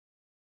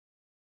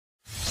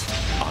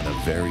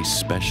very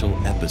special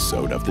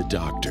episode of The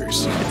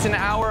Doctors. It's an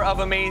hour of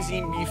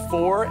amazing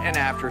before and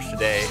afters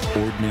today.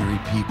 Ordinary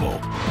people,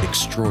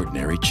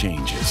 extraordinary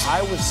changes.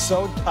 I was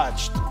so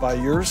touched by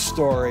your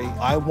story.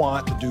 I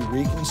want to do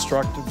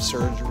reconstructive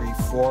surgery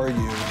for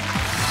you.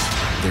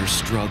 Their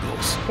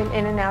struggles. Been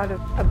in and out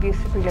of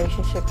abusive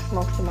relationships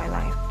most of my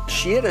life.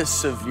 She had a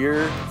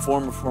severe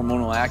form of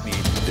hormonal acne.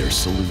 Their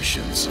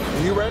solutions.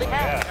 Are you ready?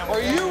 Yeah. Are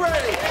you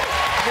ready?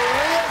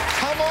 Maria,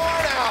 come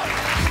on out.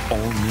 All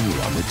new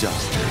on The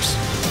Doctors.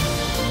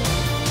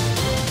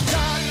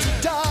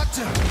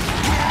 Doctor,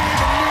 give me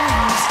the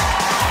news.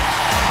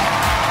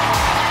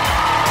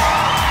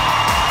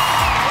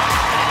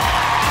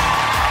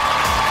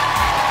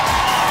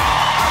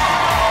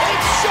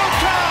 It's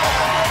showtime.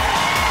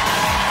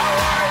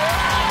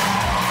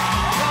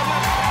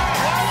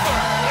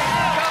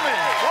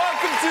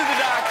 Welcome to The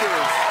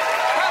Doctors.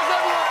 How's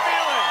everyone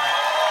feeling?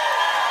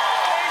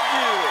 Thank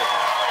you.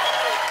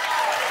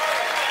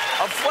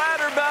 A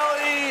flatter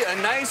belly, a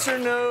nicer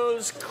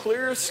nose,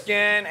 clearer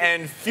skin,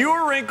 and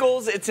fewer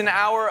wrinkles. It's an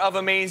hour of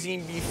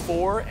amazing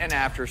before and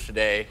afters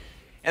today.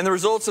 And the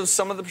results of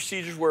some of the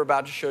procedures we're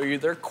about to show you,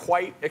 they're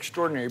quite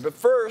extraordinary. But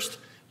first,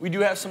 we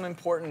do have some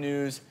important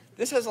news.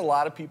 This has a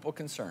lot of people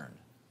concerned.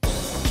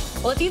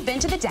 Well, if you've been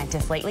to the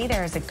dentist lately,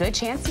 there is a good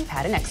chance you've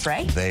had an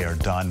x-ray. They are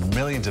done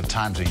millions of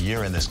times a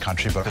year in this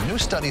country, but a new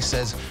study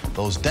says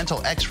those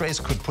dental x-rays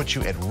could put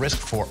you at risk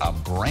for a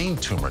brain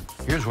tumor.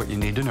 Here's what you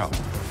need to know.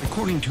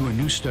 According to a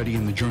new study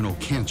in the journal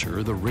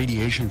Cancer, the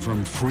radiation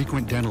from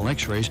frequent dental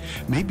x-rays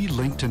may be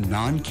linked to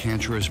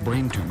non-cancerous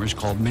brain tumors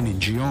called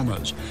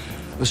meningiomas.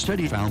 The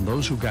study found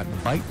those who got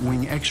bite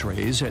wing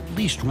x-rays at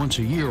least once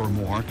a year or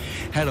more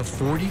had a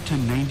 40 to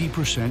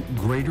 90%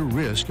 greater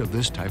risk of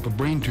this type of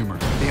brain tumor.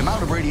 The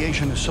amount of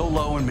radiation is so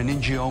low and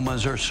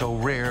meningiomas are so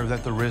rare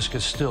that the risk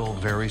is still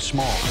very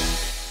small.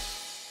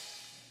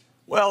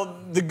 Well,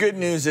 the good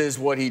news is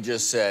what he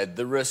just said.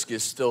 The risk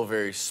is still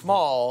very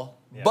small,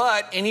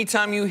 but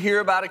anytime you hear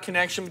about a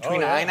connection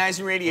between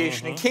ionizing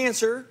radiation and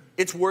cancer,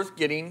 it's worth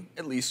getting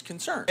at least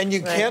concerned. And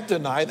you can't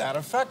deny that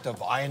effect of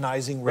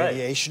ionizing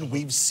radiation.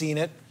 We've seen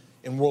it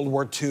in World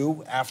War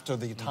II after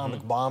the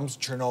atomic bombs,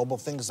 Chernobyl,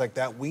 things like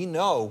that. We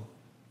know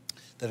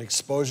that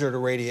exposure to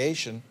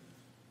radiation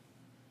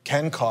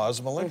can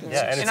cause malignancy.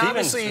 Yeah, and it's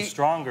obviously even a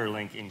stronger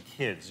link in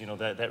kids. You know,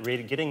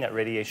 getting that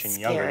radiation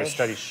younger. The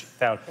study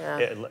found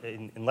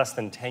in less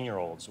than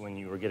 10-year-olds when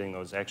you were getting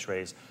those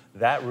x-rays,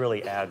 that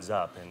really adds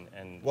up.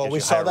 And well, we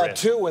saw that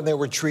too when they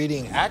were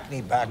treating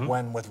acne back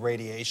when with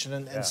radiation,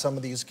 and some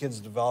of these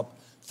kids developed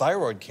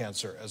thyroid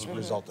cancer as a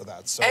result of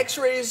that. So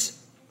x-rays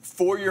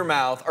for your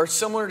mouth are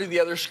similar to the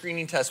other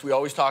screening tests we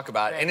always talk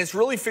about, and it's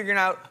really figuring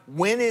out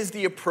when is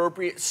the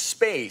appropriate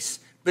space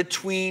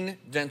between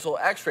dental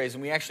x-rays.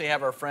 And we actually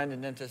have our friend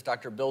and dentist,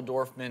 Dr. Bill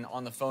Dorfman,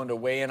 on the phone to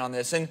weigh in on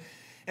this. And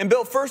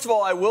Bill, first of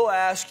all, I will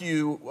ask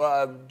you,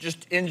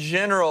 just in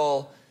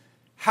general,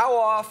 how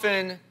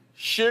often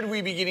should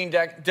we be getting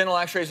dental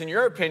x-rays in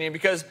your opinion?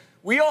 Because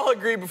we all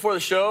agree before the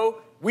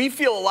show, we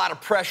feel a lot of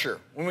pressure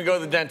when we go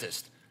to the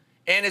dentist.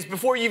 And it's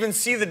before you even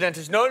see the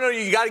dentist. No,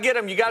 you gotta get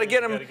them, you gotta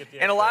get them.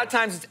 And a lot of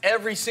times it's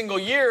every single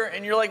year,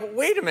 and you're like,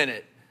 wait a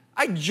minute,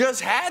 I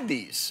just had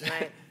these.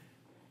 Right.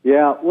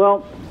 Yeah,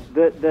 well,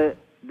 the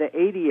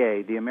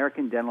ADA, the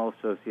American Dental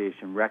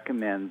Association,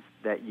 recommends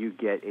that you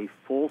get a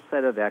full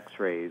set of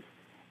x-rays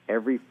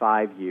every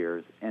 5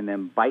 years and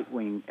then bite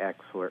wing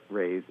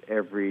x-rays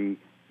every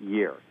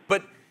year.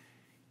 But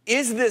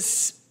is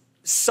this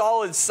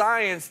solid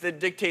science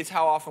that dictates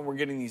how often we're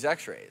getting these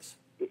x-rays?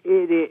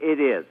 It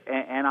is,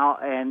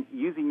 and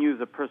using you as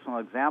a personal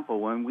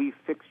example, when we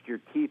fixed your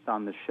teeth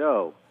on the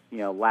show,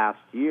 last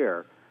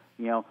year,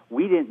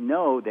 we didn't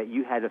know that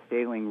you had a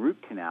failing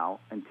root canal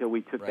until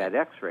we took that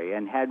x-ray.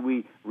 And had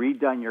we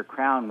redone your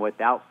crown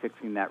without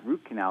fixing that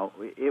root canal,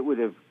 it would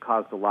have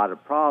caused a lot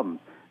of problems.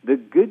 The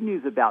good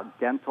news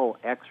about dental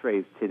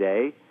x-rays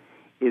today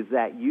is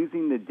that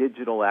using the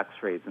digital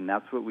x-rays, and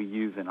that's what we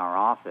use in our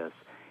office,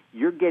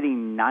 you're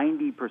getting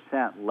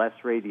 90% less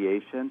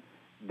radiation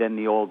than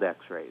the old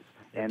x-rays.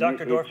 And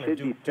Dr.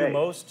 Dorfman, do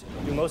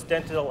most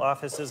dental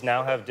offices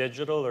now have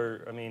digital,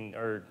 or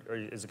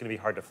is it going to be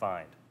hard to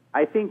find?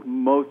 I think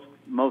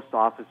most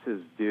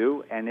offices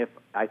do, and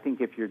I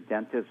think if your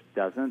dentist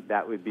doesn't,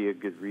 that would be a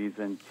good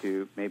reason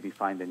to maybe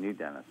find a new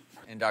dentist.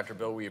 And Dr.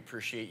 Bill, we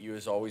appreciate you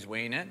as always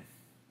weighing in.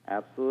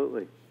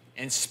 Absolutely.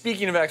 And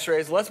speaking of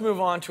x-rays, let's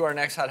move on to our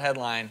next hot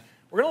headline.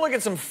 We're going to look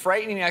at some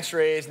frightening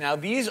x-rays. Now,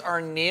 these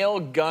are nail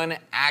gun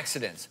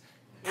accidents.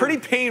 Pretty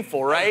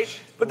painful, right?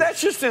 But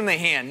that's just in the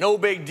hand, no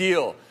big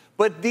deal.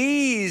 But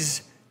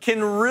these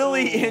can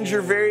really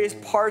injure various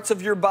parts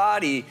of your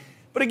body.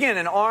 But again,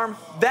 an arm,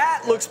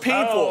 that looks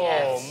painful.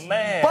 Oh,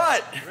 man.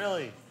 But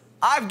really,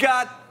 I've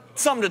got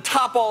something to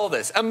top all of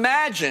this.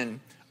 Imagine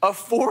a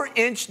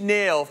 4-inch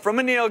nail from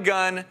a nail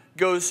gun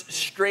goes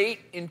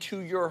straight into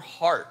your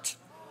heart.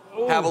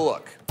 Ooh. Have a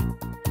look.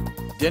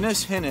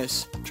 Dennis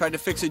Hennis tried to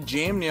fix a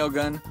jammed nail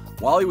gun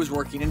while he was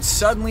working, and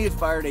suddenly it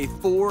fired a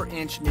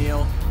 4-inch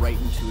nail right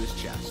into his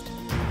chest.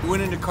 He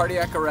went into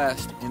cardiac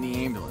arrest in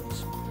the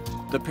ambulance.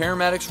 The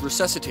paramedics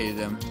resuscitated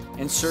him,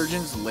 and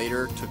surgeons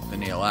later took the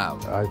nail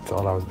out. I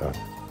thought I was done.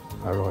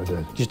 I really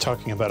did. You're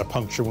talking about a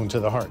puncture wound to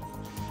the heart.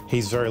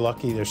 He's very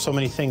lucky. There's so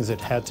many things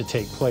that had to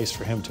take place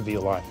for him to be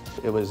alive.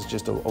 It was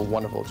just a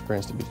wonderful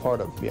experience to be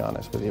part of, to be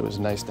honest with you. It was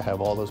nice to have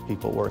all those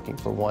people working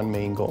for one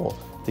main goal,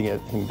 to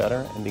get him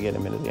better and to get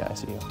him into the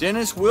ICU.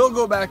 Dennis will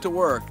go back to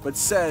work, but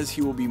says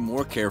he will be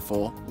more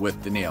careful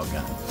with the nail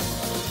gun.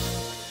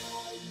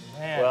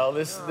 Man. Well,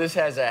 this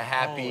has a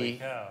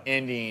happy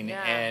ending,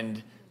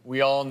 and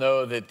we all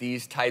know that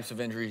these types of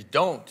injuries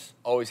don't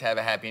always have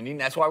a happy ending.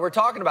 That's why we're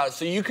talking about it,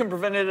 so you can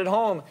prevent it at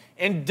home.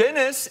 And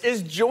Dennis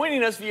is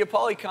joining us via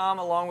Polycom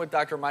along with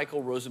Dr.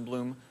 Michael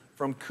Rosenblum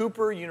from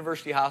Cooper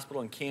University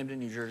Hospital in Camden,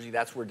 New Jersey.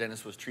 That's where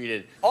Dennis was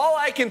treated. All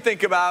I can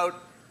think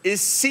about is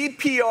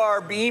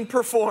CPR being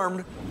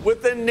performed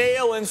with a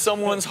nail in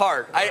someone's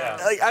heart.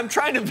 I'm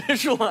trying to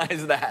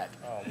visualize that.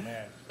 Oh,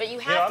 man. But you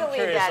have to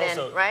leave that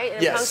in, right?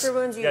 In puncture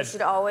wounds, you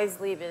should always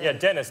leave it in. Yeah,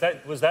 Dennis,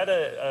 was that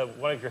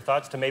one of your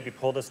thoughts to maybe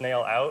pull this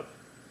nail out?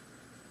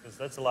 Because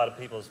that's a lot of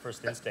people's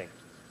first instinct.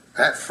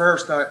 At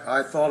first,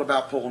 I thought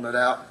about pulling it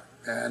out,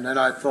 and then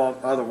I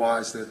thought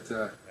otherwise that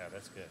yeah,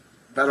 that's good.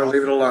 Better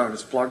leave it alone.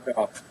 It's plugged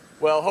off.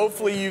 Well,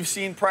 hopefully you've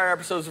seen prior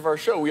episodes of our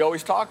show. We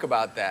always talk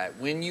about that.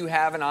 When you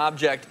have an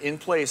object in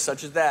place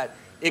such as that,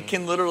 it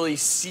can literally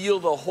seal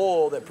the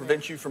hole that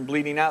prevents you from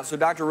bleeding out. So,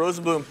 Dr.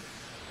 Rosenblum,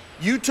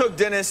 you took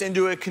Dennis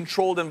into a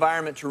controlled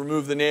environment to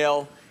remove the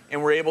nail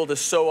and were able to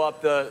sew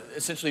up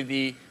essentially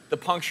the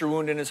puncture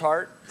wound in his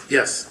heart?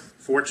 Yes.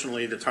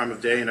 Fortunately, the time of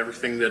day and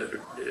everything, there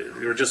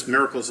were just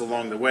miracles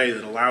along the way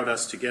that allowed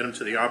us to get him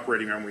to the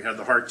operating room. We had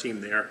the heart team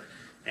there,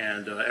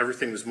 and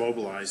everything was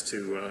mobilized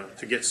to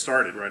get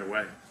started right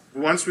away.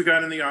 Once we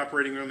got in the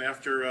operating room,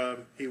 after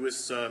he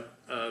was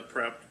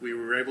prepped, we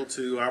were able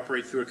to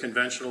operate through a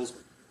conventional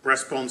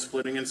breastbone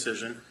splitting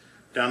incision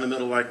down the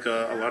middle like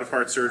a lot of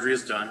heart surgery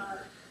is done,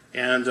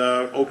 and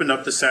opened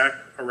up the sac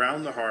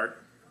around the heart.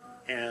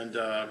 And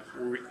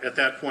at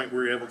that point, we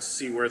were able to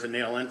see where the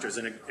nail enters.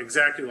 And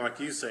exactly like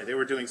you say, they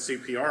were doing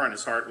CPR on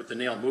his heart with the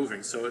nail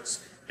moving. So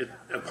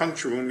a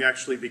puncture wound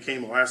actually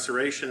became a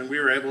laceration, and we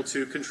were able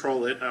to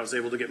control it. I was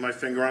able to get my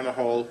finger on the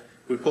hole.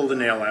 We pulled the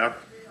nail out,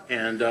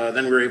 and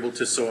then we were able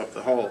to sew up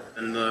the hole.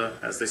 And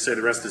as they say,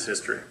 the rest is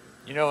history.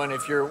 You know, and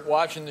if you're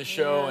watching the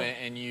show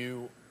and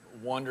you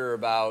wonder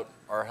about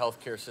our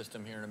healthcare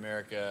system here in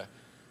America,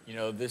 you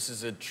know, this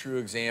is a true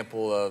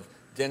example of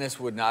Dennis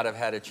would not have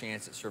had a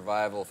chance at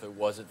survival if it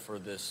wasn't for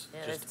this,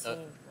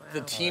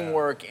 the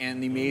teamwork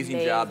and the amazing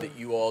job that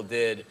you all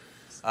did.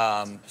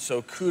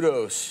 So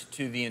kudos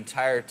to the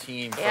entire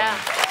team, from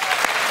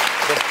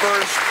the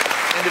first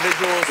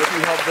individuals who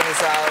helped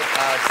Dennis out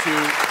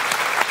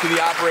to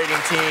the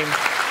operating team.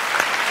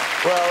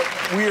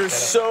 Well, we are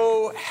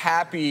so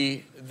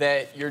happy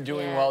that you're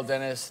doing well,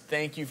 Dennis.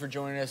 Thank you for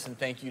joining us, and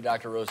thank you,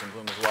 Dr.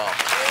 Rosenblum, as well.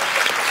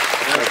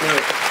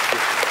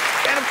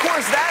 And of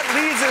course, that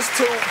leads us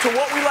to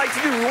what we like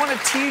to do. We want to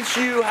teach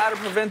you how to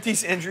prevent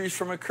these injuries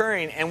from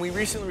occurring. And we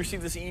recently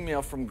received this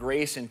email from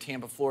Grace in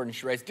Tampa, Florida. And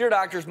she writes, "Dear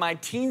doctors, my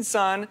teen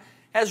son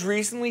has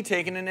recently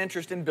taken an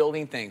interest in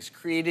building things,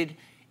 created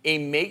a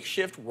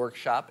makeshift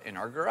workshop in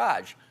our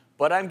garage.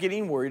 But I'm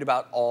getting worried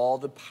about all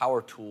the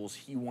power tools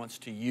he wants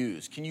to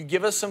use. Can you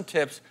give us some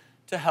tips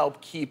to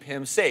help keep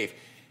him safe?"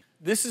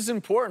 This is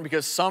important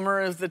because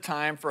summer is the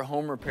time for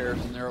home repairs,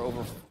 and there are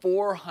over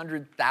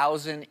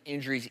 400,000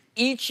 injuries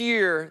each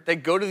year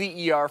that go to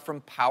the ER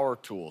from power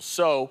tools.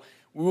 So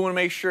we want to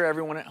make sure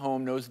everyone at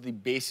home knows the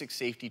basic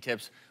safety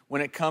tips when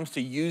it comes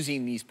to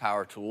using these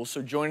power tools.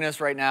 So joining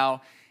us right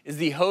now is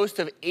the host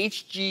of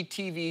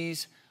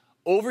HGTV's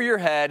Over Your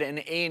Head and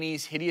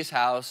A&E's Hideous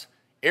House,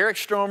 Eric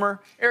Stromer.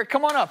 Eric,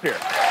 come on up here.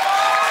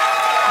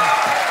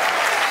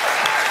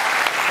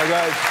 Hi,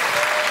 guys.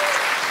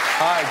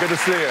 Hi, good to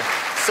see you.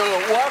 So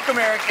welcome,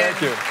 Eric.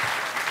 Thank you.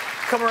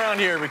 Come around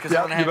here because I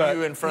want to have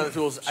you in front of the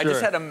tools. Sure. I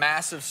just had a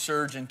massive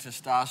surge in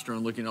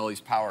testosterone looking at all these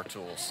power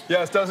tools.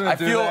 Yes, doesn't it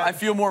do that? I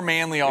feel more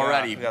manly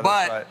already, yeah,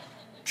 but right.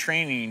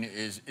 training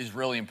is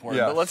really important.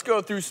 Yes. But let's go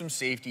through some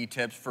safety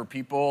tips for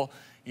people,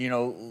 you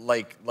know,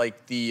 like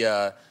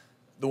the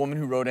woman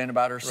who wrote in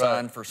about her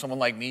son, for someone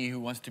like me who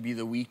wants to be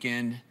the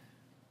weekend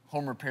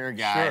home repair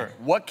guy. Sure.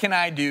 What can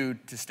I do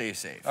to stay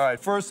safe? All right,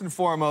 first and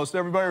foremost,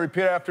 everybody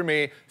repeat after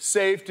me.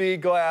 Safety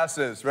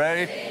glasses,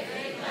 ready?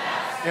 Safety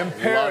glasses.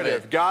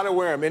 Imperative, gotta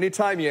wear them.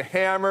 Anytime you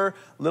hammer,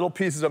 little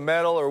pieces of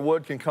metal or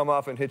wood can come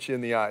off and hit you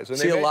in the eyes. And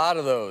See a lot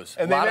of those.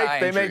 And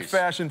they make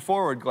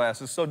fashion-forward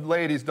glasses, so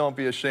ladies, don't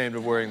be ashamed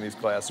of wearing these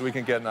glasses. We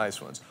can get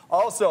nice ones.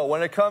 Also,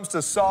 when it comes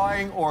to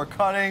sawing or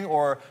cutting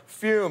or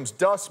fumes,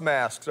 dust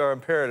masks are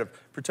imperative.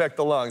 Protect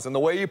the lungs. And the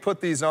way you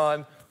put these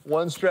on,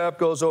 one strap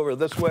goes over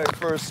this way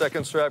first,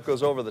 second strap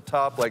goes over the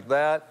top like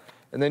that,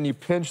 and then you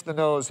pinch the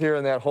nose here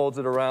and that holds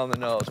it around the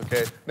nose,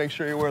 okay? Make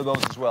sure you wear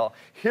those as well.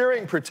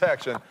 Hearing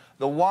protection.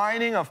 The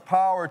whining of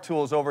power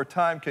tools over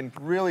time can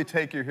really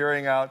take your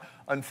hearing out.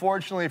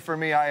 Unfortunately for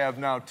me, I have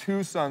now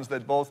 2 sons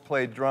that both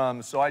play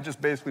drums, so I just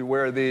basically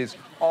wear these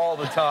all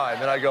the time.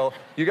 And I go,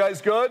 "You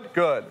guys good?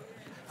 Good."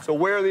 So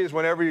wear these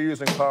whenever you're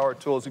using power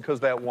tools because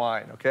of that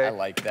whine, okay? I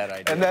like that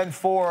idea. And then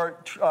for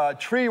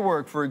tree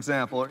work, for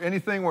example, or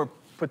anything where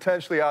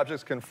potentially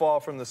objects can fall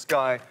from the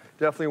sky,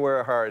 definitely wear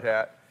a hard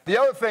hat. The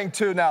other thing,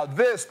 too, now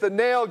this, the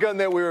nail gun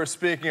that we were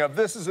speaking of,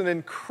 this is an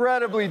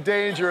incredibly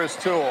dangerous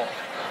tool.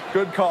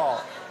 Good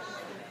call.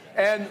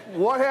 And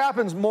what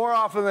happens more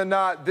often than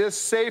not, this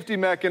safety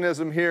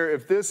mechanism here,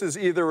 if this is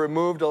either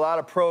removed, a lot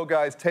of pro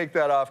guys take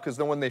that off because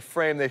then when they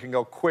frame, they can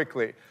go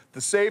quickly.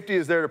 The safety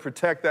is there to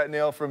protect that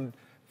nail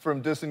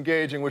from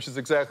disengaging, which is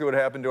exactly what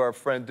happened to our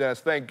friend Dennis.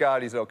 Thank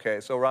God he's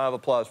okay. So round of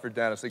applause for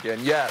Dennis again.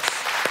 Yes.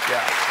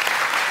 Yeah.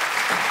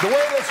 The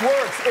way this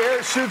works,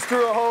 air shoots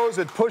through a hose,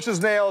 it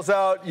pushes nails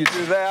out, you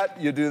do that,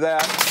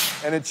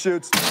 and it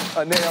shoots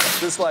a nail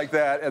just like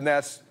that, and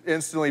that's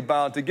instantly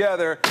bound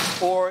together,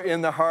 or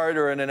in the heart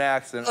or in an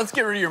accident. Let's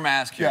get rid of your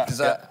mask here,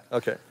 because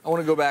okay. I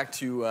want to go back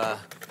to,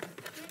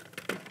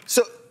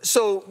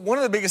 so one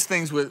of the biggest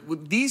things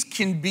with these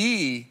can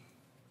be,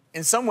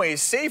 in some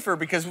ways, safer,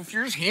 because if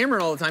you're just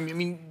hammering all the time, I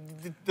mean,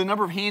 the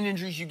number of hand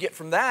injuries you get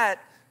from that,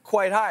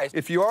 quite high.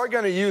 If you are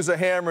going to use a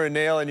hammer and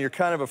nail and you're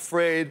kind of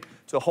afraid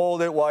to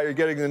hold it while you're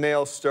getting the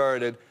nail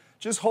started,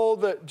 just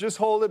hold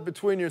it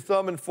between your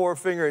thumb and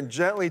forefinger and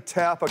gently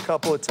tap a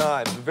couple of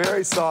times,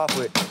 very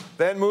softly.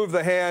 Then move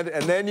the hand,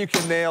 and then you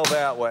can nail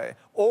that way.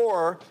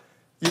 Or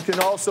you can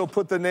also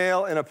put the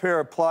nail in a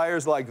pair of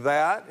pliers like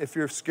that if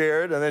you're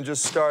scared, and then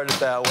just start it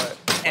that way.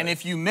 And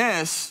if you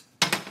miss,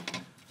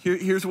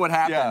 here's what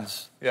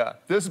happens. Yeah.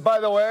 This,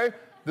 by the way,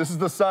 this is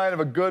the sign of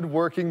a good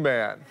working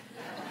man.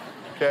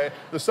 Okay?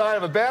 The sign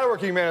of a bad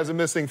working man is a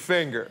missing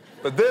finger.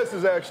 But this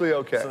is actually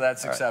okay. So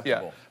that's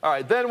acceptable. Yeah. All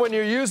right, then when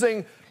you're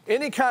using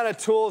any kind of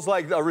tools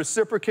like a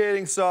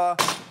reciprocating saw,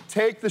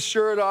 take the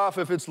shirt off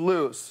if it's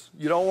loose.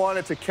 You don't want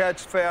it to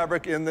catch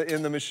fabric in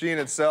the machine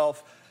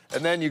itself.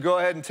 And then you go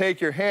ahead and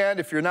take your hand.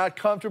 If you're not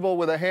comfortable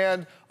with a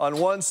hand on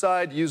one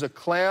side, use a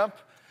clamp.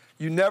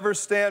 You never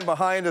stand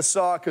behind a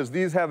saw because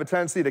these have a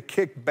tendency to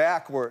kick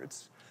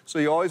backwards. So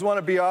you always want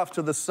to be off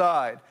to the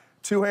side.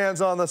 2 hands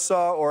on the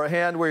saw or a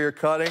hand where you're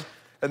cutting,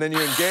 and then you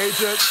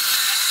engage it.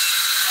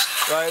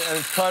 Right,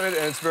 and cut it,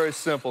 and it's very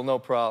simple, no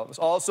problems.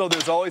 Also,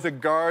 there's always a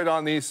guard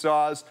on these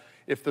saws.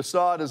 If the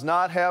saw does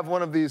not have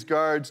one of these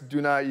guards, do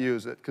not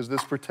use it, because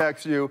this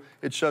protects you.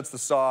 It shuts the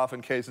saw off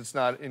in case it's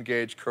not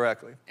engaged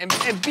correctly. And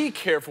be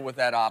careful with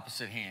that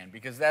opposite hand,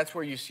 because that's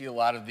where you see a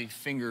lot of the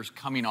fingers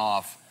coming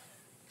off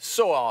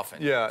so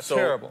often. Yeah, so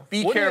terrible.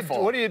 Be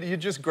careful. What do you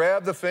just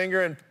grab the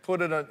finger and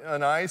put it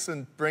on ice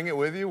and bring it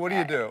with you? What do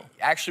you do?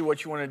 Actually,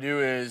 what you want to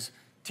do is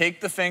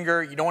take the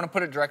finger. You don't want to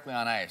put it directly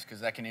on ice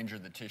because that can injure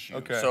the tissue.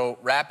 Okay. So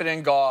wrap it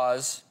in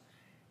gauze,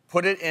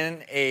 put it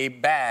in a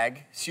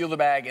bag, seal the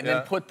bag, and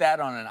then put that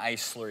on an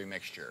ice slurry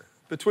mixture.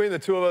 Between the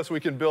two of us, we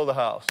can build a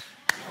house.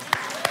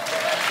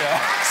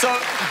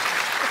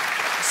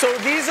 So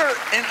these are,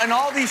 and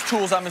all these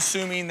tools, I'm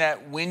assuming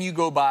that when you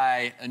go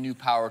buy a new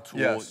power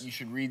tool, you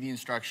should read the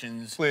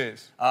instructions.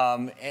 Please.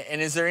 And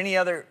is there any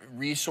other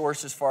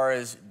resource as far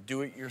as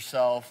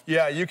do-it-yourself?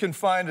 Yeah, you can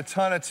find a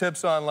ton of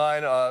tips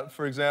online.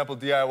 For example,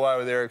 DIY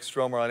with Eric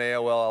Stromer on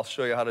AOL. I'll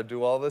show you how to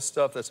do all this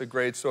stuff. That's a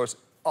great source.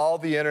 All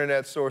the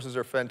internet sources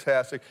are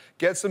fantastic.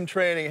 Get some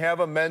training, have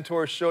a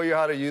mentor show you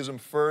how to use them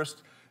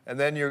first, and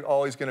then you're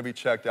always going to be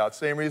checked out.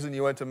 Same reason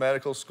you went to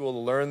medical school to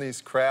learn these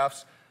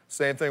crafts.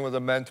 Same thing with a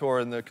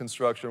mentor in the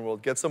construction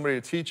world. Get somebody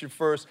to teach you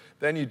first,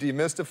 then you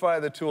demystify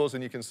the tools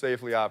and you can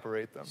safely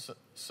operate them.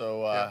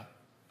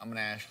 I'm going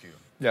to ask you.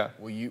 Yeah.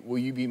 Will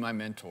you be my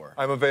mentor?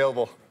 I'm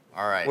available.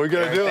 All right. We're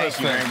going to do this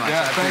thing. Thank you very much.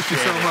 Yeah, thank you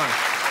so much.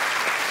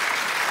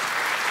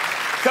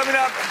 Coming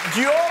up,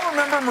 do you all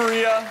remember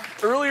Maria?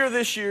 Earlier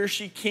this year,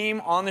 she came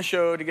on the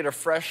show to get a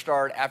fresh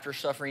start after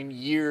suffering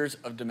years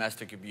of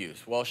domestic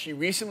abuse. Well, she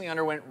recently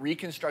underwent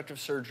reconstructive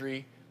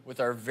surgery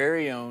with our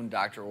very own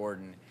Dr.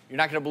 Orden. You're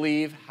not going to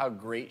believe how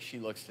great she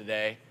looks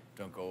today.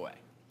 Don't go away.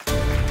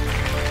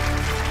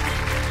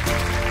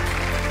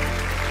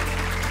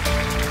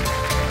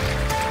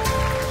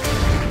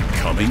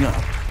 Coming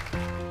up.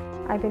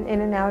 I've been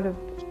in and out of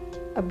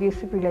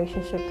abusive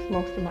relationships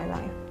most of my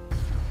life.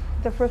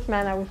 The first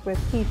man I was with,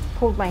 he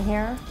pulled my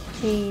hair,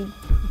 he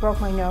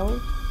broke my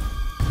nose,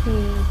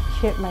 he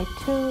chipped my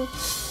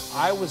tooth.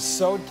 I was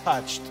so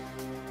touched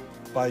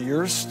by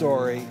your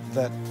story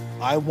that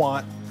I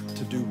want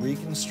to do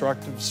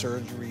reconstructive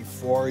surgery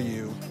for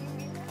you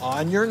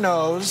on your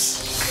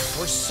nose.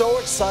 We're so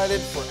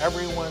excited for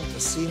everyone to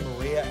see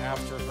Maria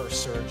after her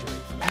surgery.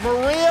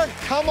 Maria,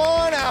 come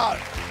on out.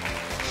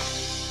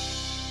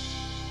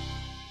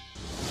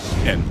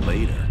 And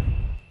later.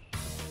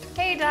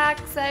 Hey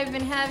docs, I've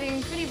been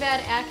having pretty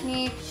bad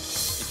acne.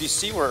 If you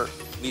see where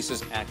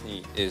Lisa's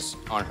acne is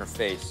on her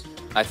face,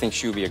 I think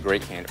she would be a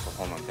great candidate for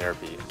hormone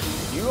therapy.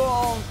 You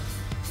all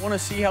want to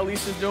see how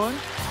Lisa's doing?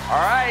 All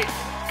right,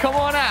 come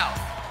on out.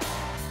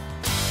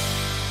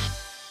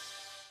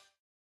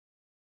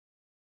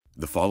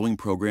 The following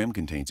program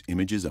contains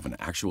images of an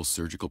actual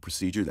surgical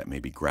procedure that may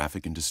be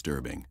graphic and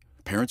disturbing.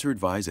 Parents are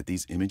advised that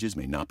these images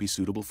may not be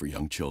suitable for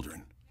young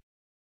children.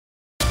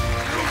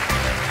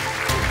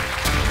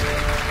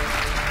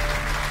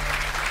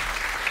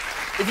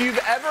 If you've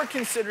ever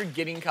considered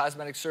getting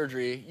cosmetic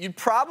surgery, you'd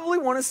probably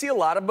want to see a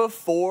lot of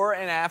before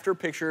and after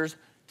pictures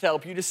to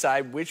help you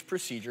decide which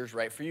procedure is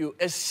right for you,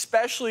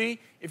 especially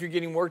if you're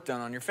getting work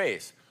done on your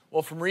face.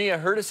 Well, for Maria,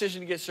 her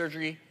decision to get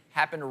surgery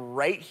happened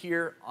right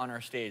here on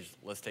our stage.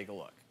 Let's take a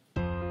look.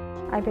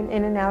 I've been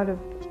in and out of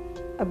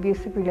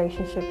abusive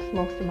relationships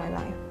most of my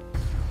life.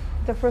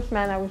 The first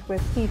man I was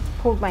with, he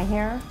pulled my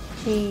hair,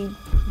 he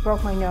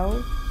broke my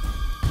nose,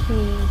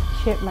 he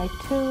chipped my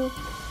tooth.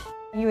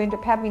 You end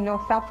up having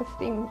no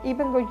self-esteem,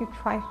 even though you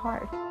try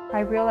hard.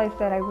 I realized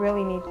that I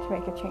really needed to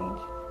make a change.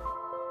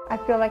 I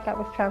feel like I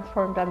was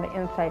transformed on the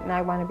inside, and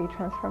I want to be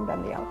transformed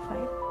on the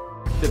outside.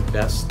 The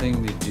best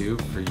thing to do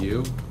for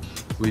you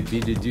would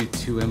be to do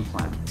 2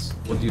 implants.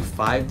 We'll do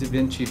 5 Da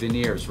Vinci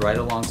veneers right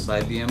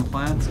alongside the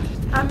implants.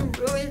 I'm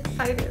really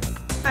excited.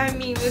 I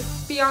mean,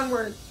 it's beyond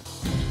words.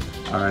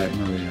 All right,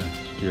 Maria,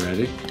 you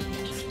ready?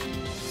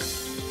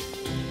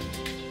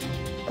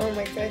 Oh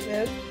my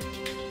goodness.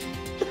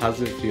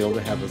 How's it feel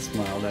to have a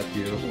smile that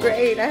beautiful?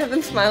 Great, I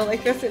haven't smiled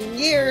like this in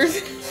years.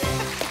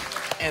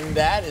 And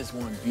that is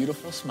one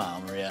beautiful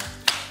smile, Maria.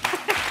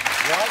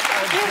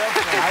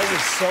 I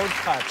was so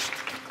touched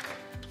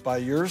by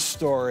your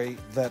story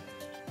that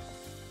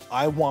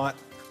I want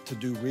to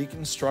do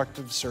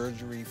reconstructive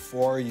surgery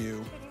for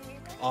you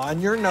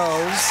on your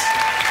nose,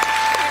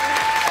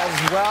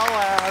 as well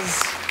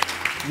as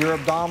your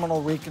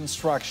abdominal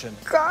reconstruction.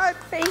 God,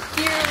 thank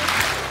you.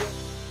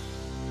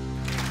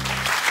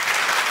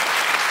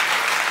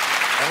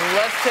 And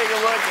let's take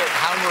a look at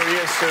how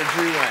Maria's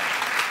surgery went.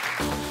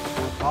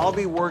 I'll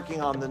be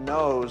working on the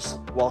nose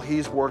while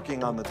he's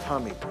working on the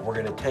tummy. We're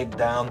gonna take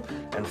down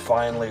and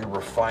finally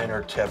refine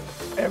her tip.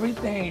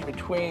 Everything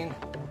between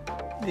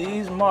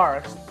these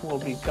marks will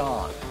be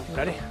gone. You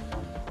ready?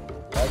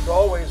 Like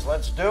always,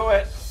 let's do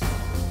it.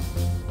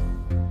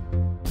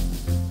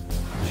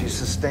 She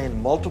sustained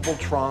multiple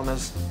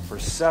traumas. Her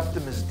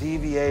septum is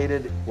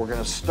deviated. We're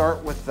gonna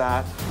start with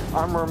that.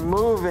 I'm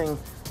removing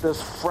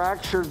this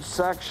fractured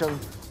section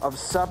of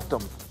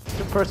septum.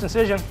 First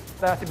incision,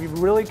 I have to be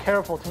really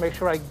careful to make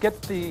sure I get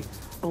the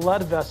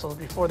blood vessels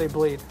before they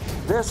bleed.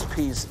 This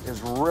piece is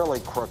really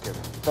crooked.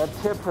 That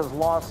tip has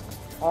lost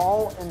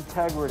all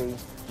integrity.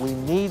 We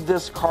need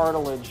this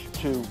cartilage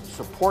to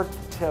support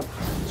the tip.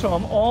 So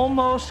I'm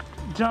almost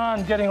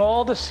done getting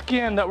all the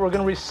skin that we're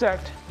going to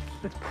resect.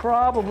 It's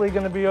probably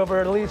going to be over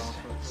at least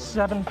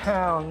 7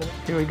 pounds.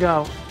 Here we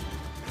go.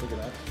 Look at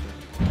that.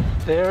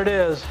 There it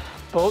is,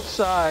 both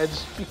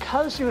sides.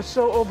 Because she was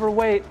so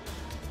overweight,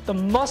 the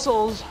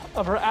muscles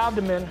of her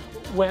abdomen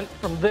went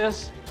from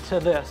this to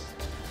this.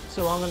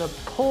 So I'm going to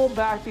pull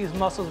back these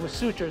muscles with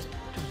sutures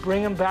to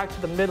bring them back to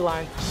the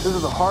midline. This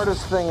is the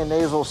hardest thing in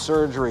nasal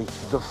surgery,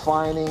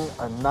 defining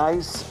a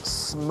nice,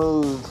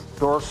 smooth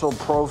dorsal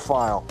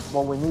profile.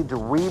 Well, we need to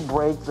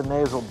re-break the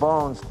nasal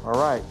bones. All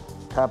right,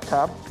 tap,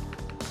 tap.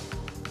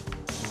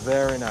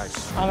 Very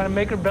nice. I'm going to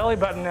make her belly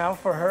button now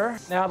for her.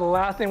 Now the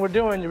last thing we're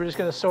doing, we're just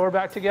going to sew her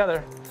back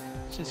together.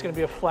 She's going to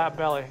be a flat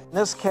belly. In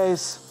this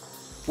case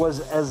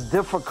was as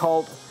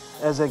difficult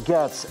as it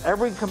gets.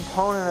 Every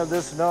component of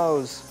this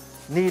nose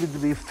needed to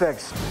be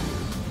fixed.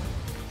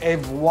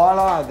 And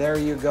voila, there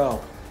you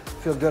go.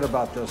 Feel good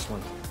about this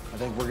one. I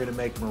think we're gonna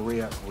make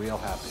Maria real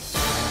happy.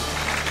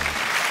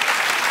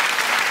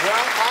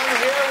 Well, I'm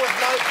here with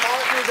my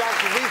partner,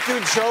 Dr. Ritu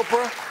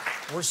Chopra.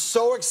 We're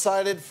so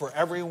excited for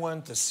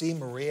everyone to see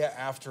Maria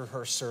after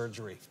her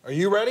surgery. Are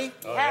you ready?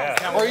 Oh,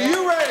 yeah. Are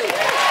you ready?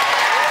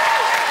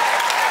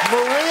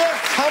 Maria,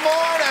 come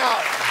on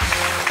out.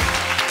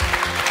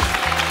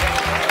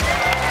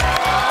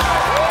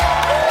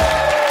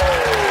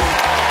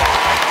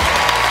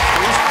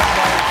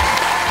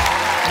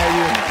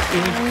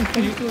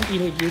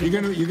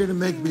 You're gonna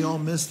make me all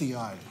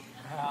misty-eyed.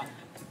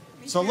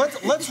 So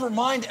let's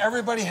remind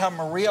everybody how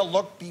Maria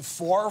looked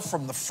before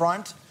from the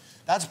front.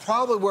 That's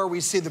probably where we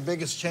see the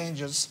biggest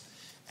changes.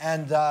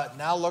 And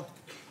now look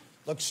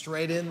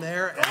straight in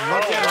there and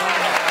look at her.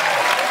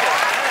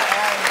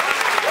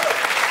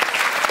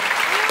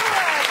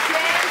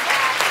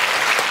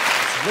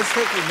 So let's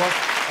take a look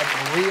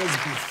at Maria's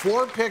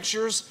before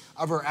pictures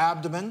of her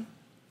abdomen.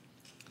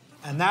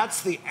 And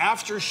that's the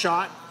after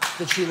shot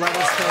that she let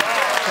us take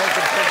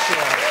a picture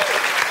of.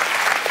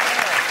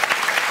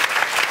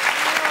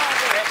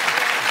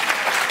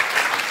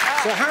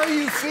 So how are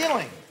you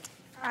feeling?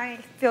 I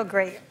feel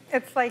great.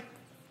 It's like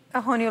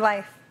a whole new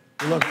life.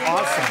 You look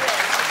awesome.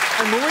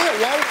 And Maria,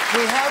 while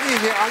we have you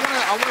here,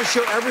 I want to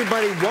show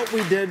everybody what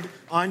we did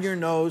on your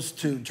nose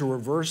to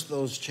reverse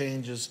those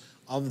changes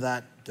of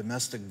that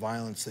domestic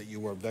violence that you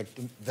were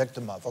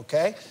victim of,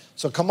 okay?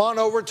 So come on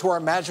over to our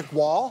magic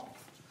wall.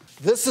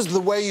 This is the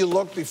way you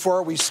looked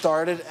before we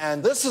started,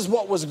 and this is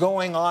what was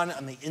going on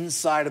the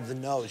inside of the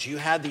nose. You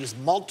had these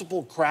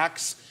multiple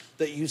cracks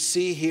that you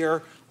see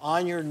here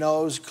on your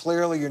nose.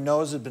 Clearly, your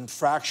nose had been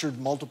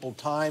fractured multiple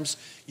times.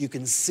 You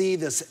can see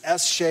this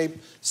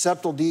S-shaped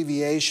septal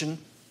deviation.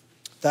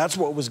 That's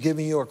what was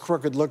giving you a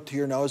crooked look to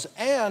your nose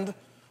and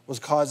was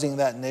causing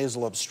that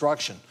nasal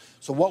obstruction.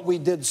 So what we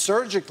did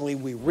surgically,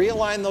 we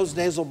realigned those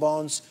nasal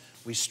bones,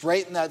 We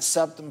straightened that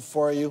septum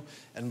for you,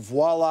 and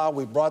voila,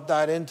 we brought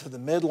that into the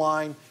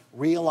midline,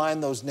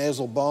 realigned those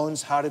nasal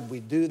bones. How did we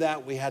do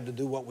that? We had to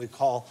do what we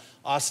call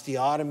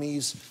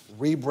osteotomies,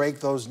 re-break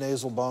those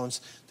nasal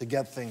bones to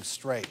get things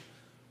straight.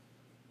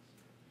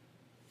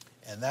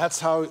 And that's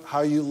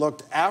how you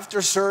looked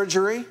after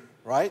surgery,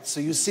 right? So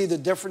you see the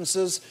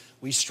differences.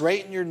 We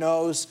straightened your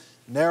nose,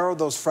 narrowed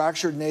those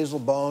fractured nasal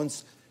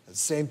bones. At the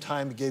same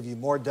time, it gave you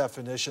more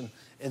definition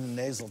in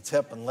the nasal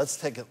tip. And let's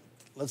take a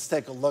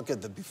look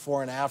at the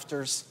before and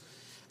afters.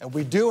 And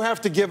we do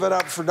have to give it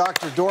up for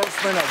Dr.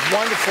 Dorfman, a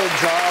wonderful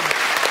job.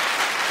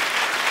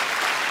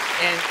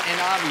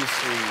 And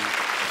obviously,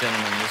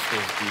 gentlemen, this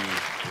was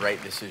the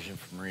right decision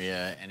for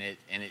Maria, and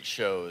it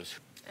shows.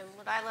 And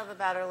what I love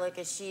about her look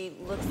is she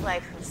looks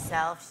like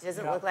herself. She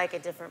doesn't look like a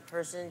different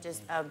person,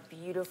 just a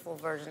beautiful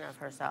version of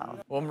herself.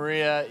 Well,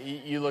 Maria,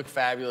 you look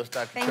fabulous.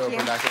 Dr. Thank Chopra, you.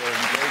 Dr. Orton,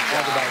 great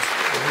job.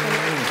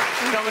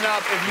 Coming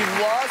up, if you've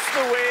lost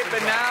the weight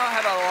but now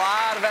have a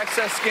lot of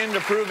excess skin to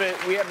prove it,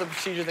 we have the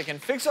procedure that can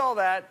fix all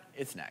that.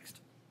 It's next.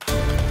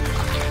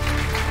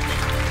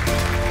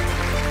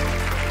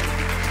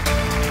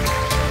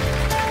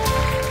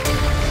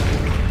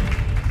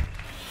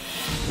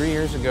 3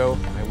 years ago,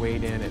 I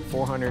weighed in at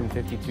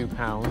 452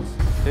 pounds.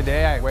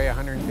 Today, I weigh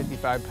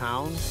 155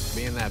 pounds.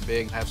 Being that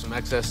big, I have some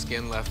excess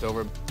skin left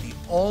over. The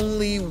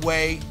only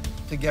way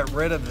to get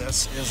rid of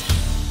this is...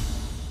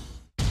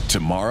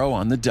 Tomorrow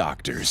on The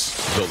Doctors,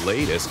 the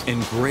latest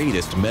and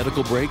greatest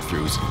medical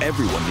breakthroughs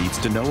everyone needs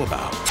to know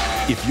about.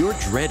 If you're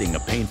dreading a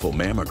painful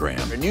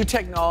mammogram, A new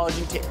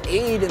technology to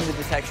aid in the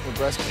detection of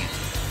breast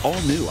cancer. all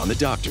new on The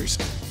Doctors.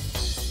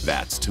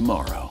 That's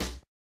tomorrow.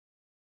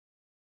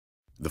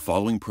 The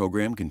following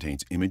program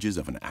contains images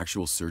of an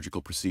actual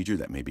surgical procedure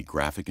that may be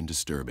graphic and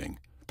disturbing.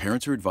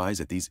 Parents are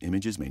advised that these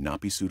images may not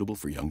be suitable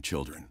for young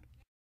children.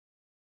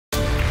 We're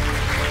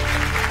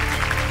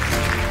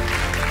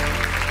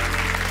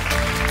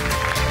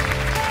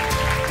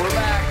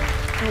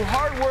back. Through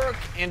hard work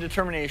and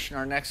determination,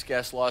 our next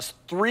guest lost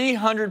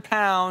 300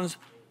 pounds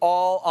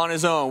all on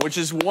his own, which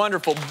is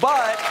wonderful.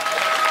 But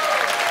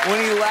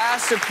when he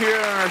last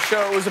appeared on our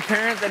show, it was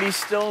apparent that he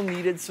still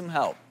needed some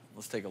help.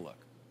 Let's take a look.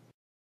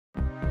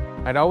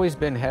 I'd always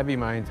been heavy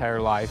my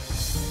entire life.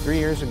 3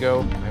 years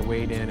ago, I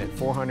weighed in at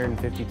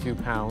 452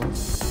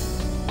 pounds.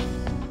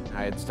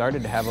 I had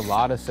started to have a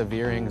lot of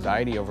severe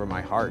anxiety over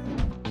my heart.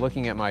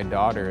 Looking at my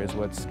daughter is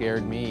what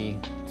scared me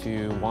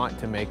to want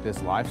to make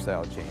this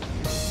lifestyle change.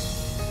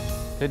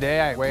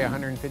 Today, I weigh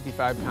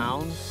 155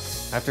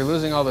 pounds. After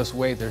losing all this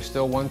weight, there's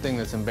still one thing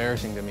that's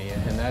embarrassing to me,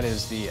 and that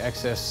is the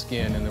excess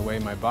skin and the way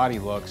my body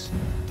looks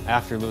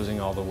after losing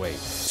all the weight.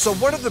 So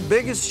what are the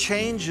biggest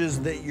changes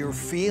that you're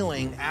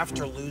feeling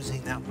after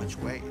losing that much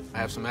weight? I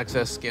have some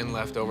excess skin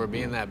left over.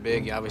 Being that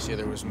big, obviously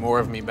there was more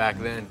of me back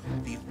then.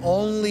 The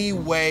only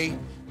way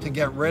to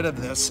get rid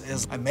of this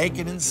is I make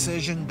an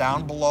incision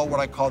down below what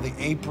I call the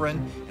apron,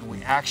 and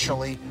we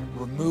actually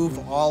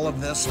remove all of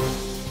this.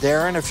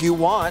 Darren, if you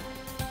want,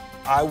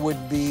 I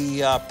would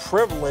be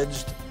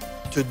privileged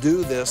to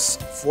do this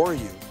for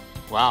you.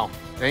 Wow,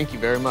 thank you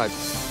very much.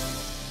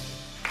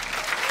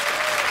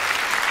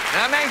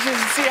 Now I'm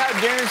anxious to see how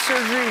Darren's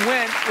surgery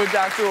went with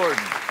Dr.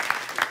 Orton.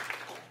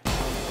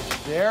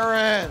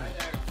 Darren,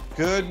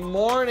 good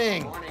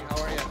morning. Good morning,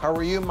 how are you? How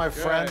are you, my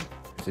friend?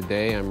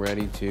 Today I'm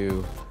ready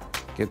to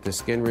get the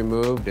skin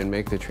removed and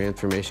make the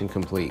transformation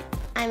complete.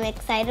 I'm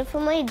excited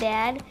for my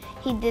dad.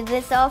 He did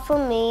this all for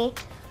me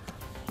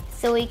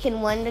so we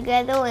can run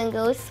together and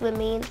go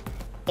swimming,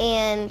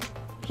 and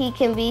he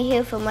can be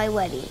here for my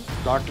wedding.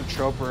 Dr.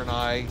 Chopra and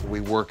I, we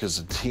work as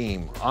a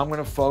team. I'm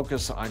gonna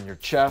focus on your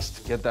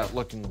chest, get that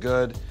looking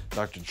good.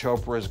 Dr.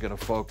 Chopra is gonna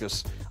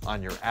focus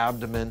on your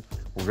abdomen.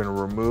 We're gonna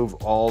remove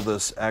all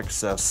this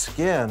excess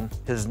skin.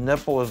 His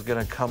nipple is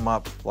gonna come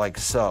up like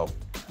so.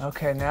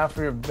 Okay, now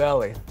for your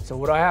belly. So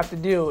what I have to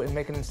do is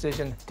make an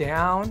incision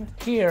down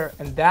here,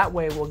 and that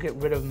way we'll get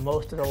rid of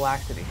most of the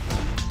laxity.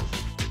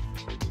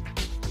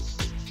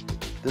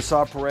 This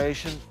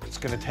operation, it's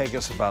gonna take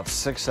us about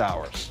 6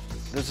 hours.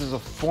 This is a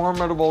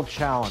formidable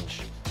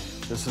challenge.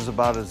 This is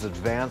about as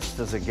advanced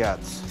as it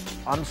gets.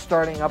 I'm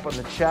starting up on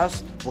the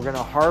chest. We're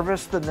gonna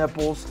harvest the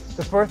nipples.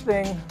 The first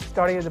thing,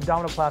 starting with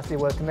abdominoplasty,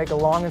 was to make a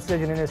long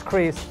incision in his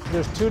crease.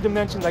 There's two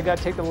dimensions I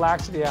gotta take the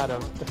laxity out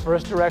of. The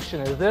first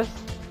direction is this.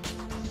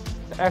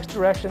 The X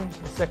direction,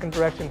 the second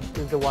direction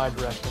is the Y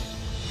direction.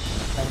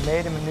 I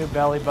made him a new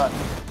belly button.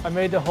 I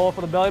made the hole for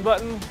the belly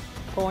button,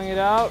 pulling it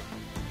out,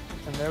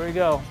 and there we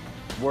go.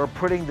 We're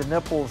putting the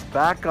nipples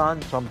back on,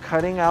 so I'm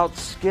cutting out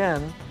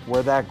skin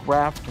where that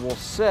graft will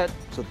sit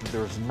so that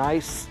there's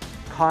nice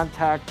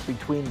contact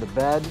between the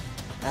bed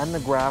and the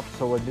graft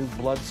so a new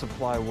blood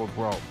supply will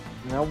grow.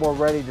 Now we're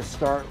ready to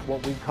start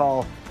what we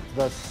call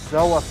the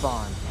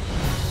sew-a-thon.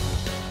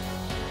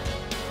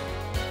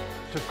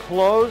 To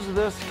close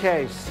this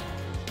case,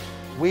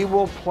 we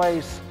will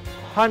place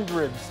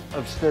hundreds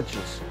of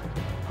stitches,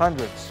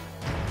 hundreds.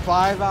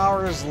 5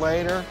 hours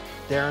later,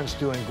 Darren's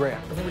doing great.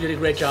 I think we did a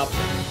great job.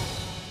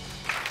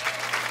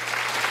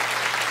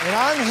 And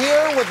I'm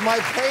here with my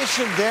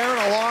patient,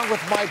 Darren, along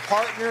with my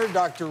partner,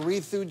 Dr.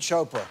 Ritu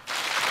Chopra.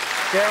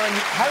 Darren,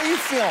 how are you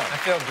feeling? I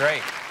feel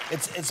great.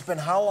 It's been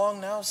how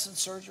long now since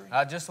surgery?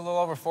 Just a little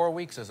over 4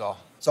 weeks is all.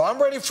 So I'm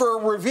ready for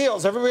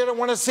reveals. Everybody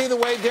want to see the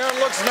way Darren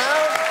looks now?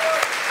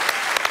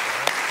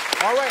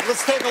 All right,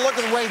 let's take a look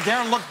at the way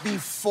Darren looked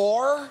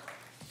before.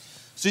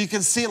 So you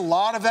can see a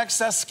lot of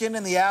excess skin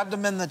in the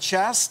abdomen, the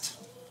chest.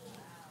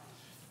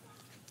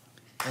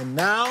 And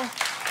now,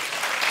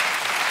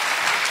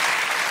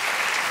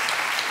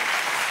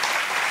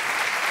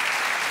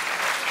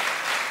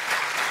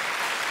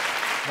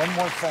 one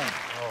more thing.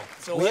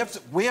 So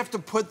we have to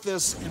put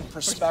this in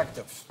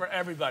perspective. For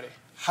everybody.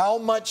 How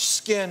much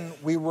skin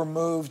we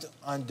removed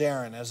on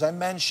Darren. As I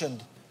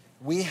mentioned,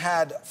 we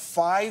had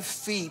 5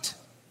 feet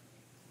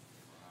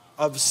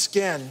of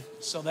skin.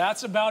 So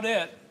that's about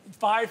it.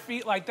 5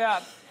 feet like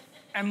that.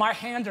 And my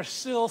hands are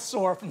still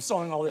sore from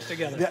sewing all this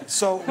together. Yeah,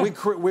 so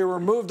we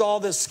removed all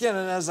this skin,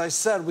 and as I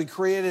said, we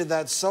created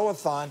that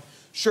sew-a-thon.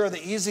 Sure,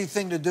 the easy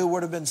thing to do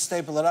would have been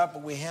staple it up,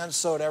 but we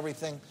hand-sewed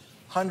everything,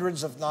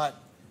 hundreds, if not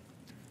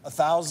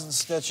 1,000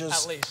 stitches.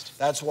 At least.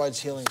 That's why it's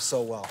healing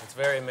so well. It's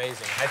very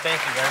amazing. I thank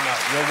you very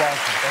much. You're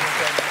welcome.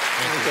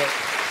 Thank you.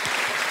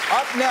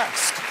 Up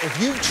next, if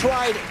you've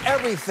tried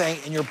everything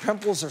and your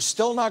pimples are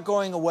still not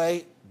going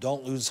away,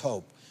 don't lose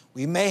hope.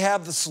 We may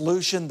have the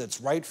solution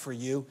that's right for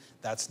you.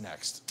 That's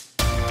next.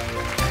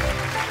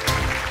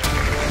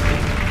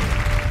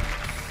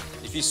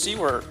 If you see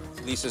where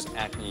Lisa's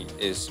acne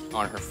is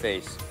on her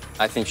face,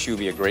 I think she would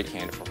be a great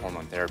candidate for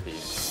hormone therapy.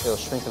 It'll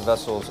shrink the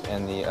vessels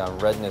and the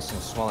redness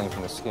and swelling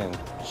from the skin.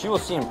 She will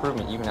see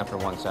improvement even after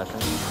 1 session.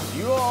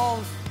 You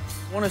all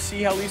want to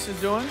see how Lisa's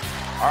doing?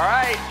 All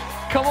right,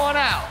 come on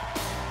out.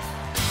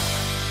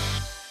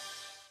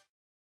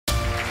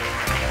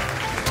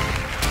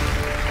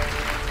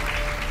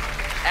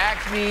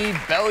 Acne,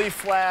 belly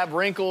flab,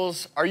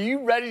 wrinkles. Are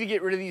you ready to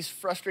get rid of these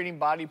frustrating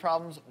body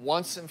problems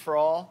once and for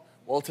all?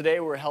 Well, today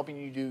we're helping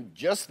you do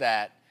just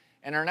that.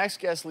 And our next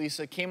guest,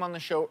 Lisa, came on the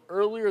show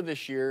earlier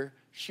this year.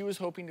 She was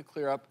hoping to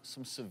clear up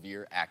some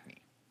severe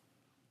acne.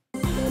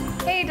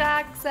 Hey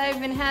docs, I've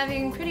been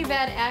having pretty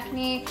bad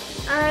acne.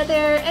 Are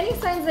there any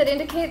signs that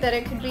indicate that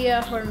it could be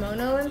a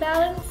hormonal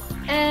imbalance?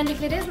 And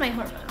if it is my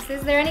hormones,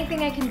 is there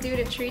anything I can do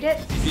to treat it?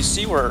 If you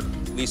see where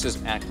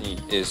Lisa's acne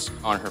is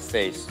on her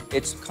face,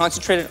 it's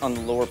concentrated on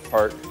the lower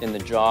part in the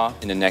jaw,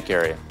 in the neck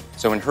area.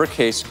 So in her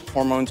case,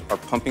 hormones are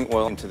pumping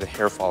oil into the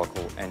hair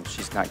follicle and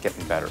she's not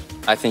getting better.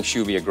 I think she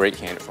would be a great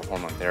candidate for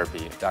hormone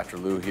therapy. Dr.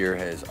 Lou here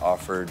has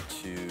offered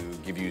to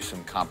give you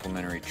some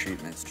complimentary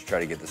treatments to try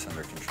to get this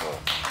under control.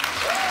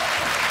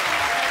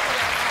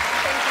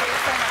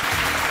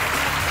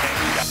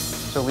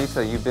 So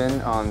Lisa, you've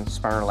been on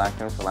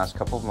spironolactone for the last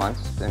couple of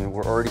months, and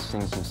we're already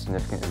seeing some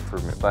significant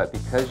improvement. But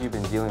because you've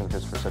been dealing with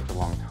this for such a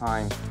long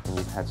time, and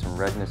you've had some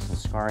redness and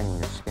scarring in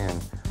your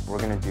skin, we're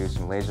going to do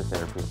some laser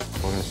therapy.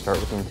 We're going to start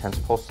with the intense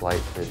pulse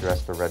light to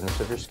address the redness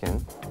of your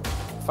skin.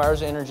 It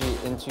fires energy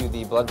into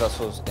the blood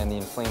vessels and the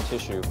inflamed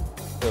tissue.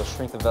 It'll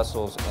shrink the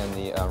vessels and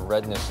the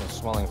redness and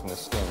swelling from the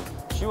skin.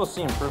 She will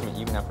see improvement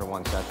even after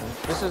 1 session.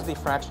 This is the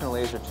fractional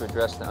laser to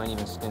address the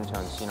uneven skin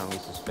tone seen on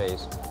Lisa's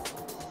face.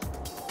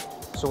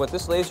 So what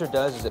this laser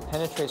does is it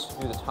penetrates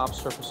through the top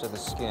surface of the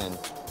skin.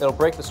 It'll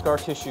break the scar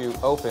tissue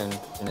open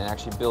and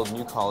actually build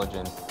new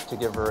collagen to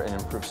give her an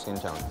improved skin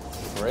tone.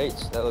 Great,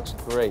 that looks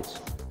great.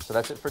 So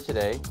that's it for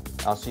today.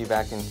 I'll see you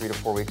back in 3 to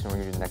 4 weeks when we're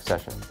going to do the next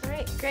session. All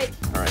right, great.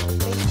 All right.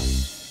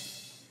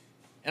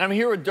 And I'm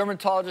here with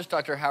dermatologist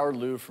Dr. Howard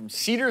Liu from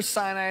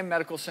Cedars-Sinai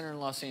Medical Center in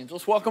Los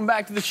Angeles. Welcome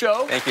back to the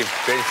show. Thank you.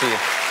 Great to see you.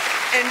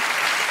 And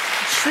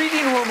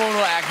treating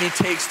hormonal acne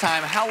takes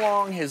time. How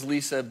long has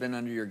Lisa been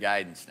under your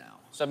guidance now?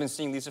 So I've been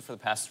seeing Lisa for the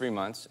past 3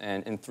 months,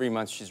 and in 3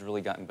 months, she's really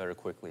gotten better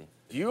quickly.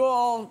 Do you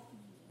all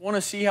want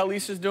to see how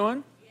Lisa's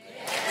doing?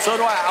 Yeah. So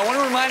do I. I want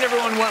to remind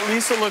everyone what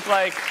Lisa looked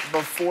like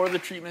before the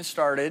treatment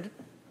started.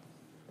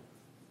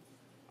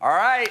 All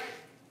right.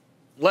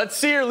 Let's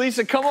see her.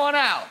 Lisa, come on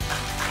out.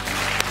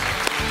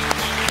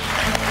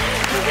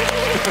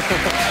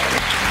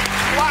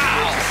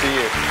 Wow. See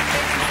you.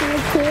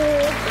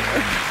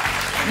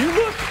 You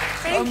look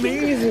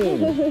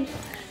amazing.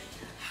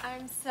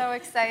 I'm so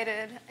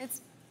excited.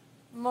 It's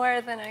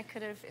more than I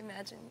could have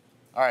imagined.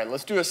 All right,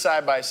 let's do a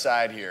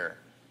side-by-side here.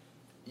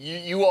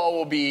 You all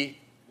will be,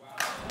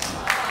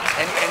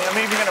 and I'm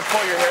even going to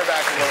pull your hair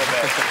back a little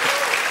bit.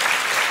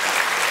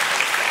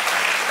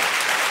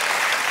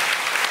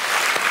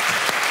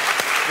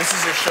 This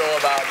is a show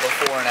about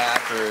before and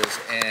afters,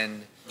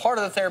 and part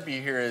of the therapy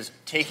here is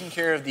taking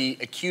care of the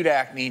acute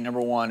acne,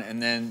 number one,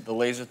 and then the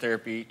laser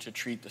therapy to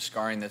treat the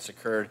scarring that's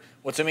occurred.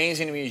 What's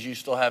amazing to me is you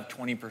still have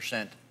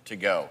 20% to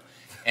go.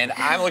 And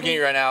I'm looking at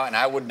you right now, and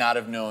I would not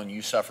have known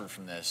you suffered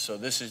from this. So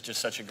this is just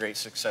such a great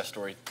success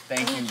story.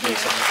 Thank you, Jason,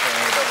 for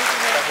sharing with us.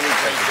 Definitely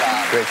great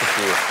job. Great to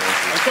see you. Thank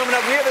you. And coming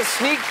up, we have a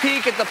sneak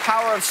peek at the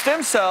power of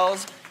stem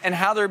cells and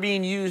how they're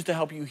being used to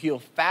help you heal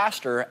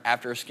faster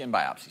after a skin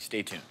biopsy.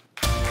 Stay tuned.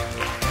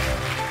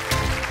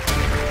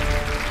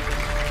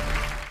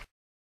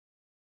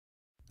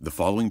 The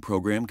following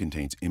program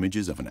contains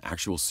images of an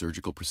actual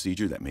surgical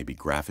procedure that may be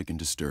graphic and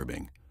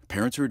disturbing.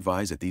 Parents are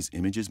advised that these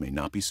images may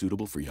not be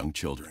suitable for young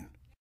children.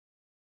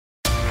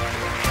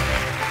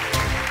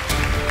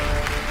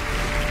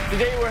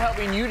 Today we're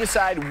helping you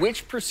decide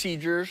which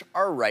procedures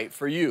are right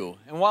for you.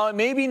 And while it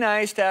may be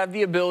nice to have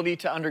the ability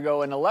to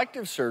undergo an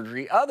elective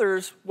surgery,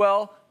 others,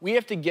 well, we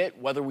have to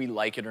get whether we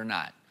like it or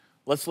not.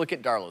 Let's look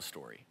at Darla's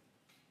story.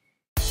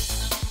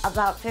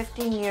 About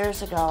 15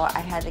 years ago, I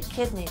had a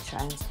kidney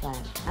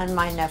transplant, and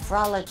my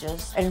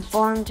nephrologist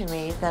informed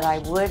me that I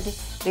would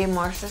be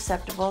more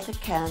susceptible to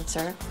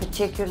cancer,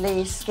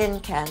 particularly skin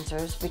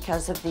cancers,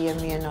 because of the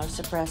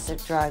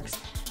immunosuppressive drugs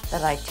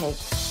that I take.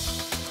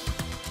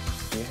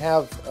 You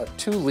have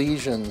 2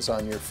 lesions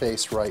on your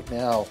face right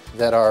now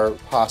that are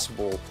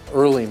possible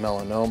early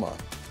melanoma.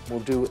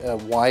 We'll do a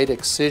wide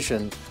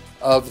excision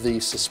of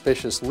the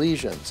suspicious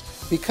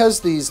lesions.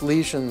 Because these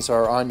lesions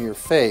are on your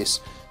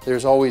face,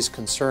 there's always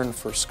concern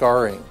for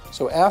scarring.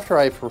 So after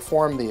I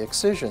perform the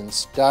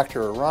excisions,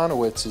 Dr.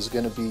 Aronowitz is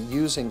going to be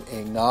using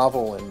a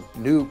novel and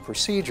new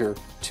procedure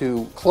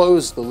to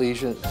close the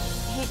lesion.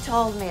 He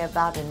told me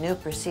about a new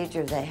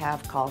procedure they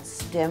have called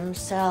stem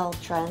cell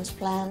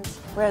transplants,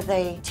 where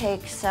they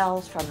take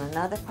cells from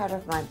another part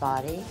of my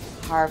body,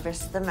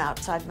 harvest them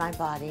outside my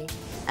body,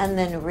 and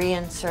then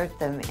reinsert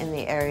them in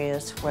the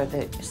areas where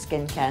the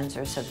skin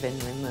cancers have been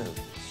removed.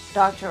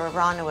 Dr.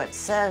 Aronowitz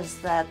says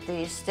that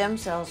the stem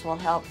cells will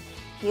help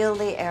heal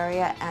the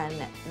area and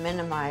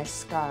minimize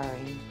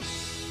scarring.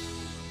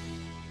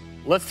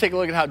 Let's take a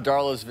look at how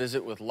Darla's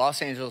visit with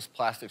Los Angeles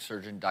plastic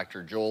surgeon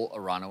Dr. Joel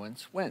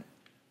Aronowitz went.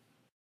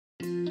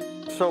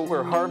 So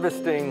we're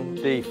harvesting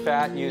the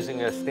fat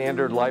using a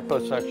standard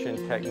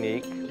liposuction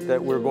technique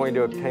that we're going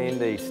to obtain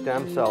the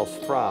stem cells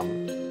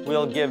from.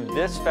 We'll give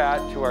this fat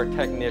to our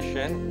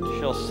technician.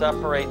 She'll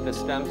separate the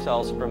stem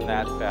cells from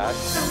that fat.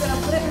 I'm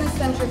going to put it in a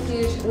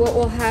centrifuge. What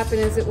will happen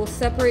is it will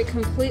separate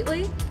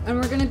completely, and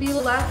we're going to be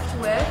left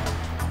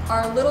with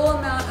our little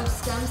amount of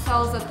stem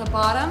cells at the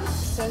bottom.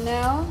 So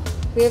now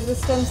we have the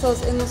stem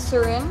cells in the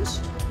syringe,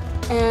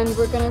 and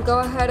we're going to go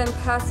ahead and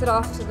pass it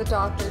off to the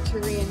doctor to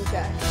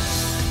re-inject.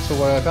 So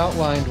what I've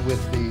outlined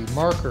with the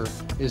marker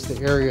is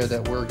the area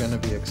that we're going to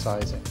be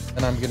excising.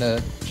 And I'm going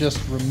to just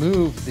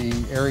remove the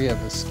area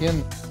of the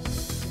skin.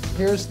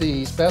 Here's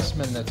the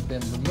specimen that's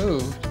been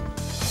removed.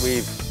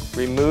 We've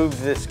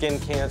removed the skin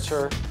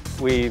cancer,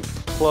 we've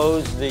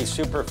closed the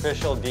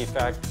superficial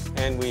defect,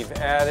 and we've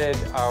added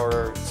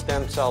our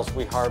stem cells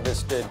we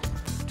harvested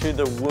to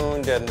the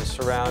wound and the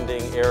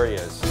surrounding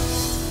areas.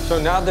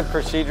 So now the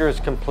procedure is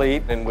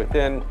complete, and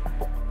within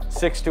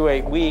 6 to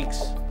 8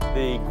 weeks,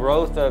 the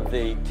growth of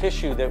the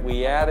tissue that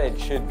we added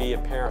should be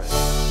apparent.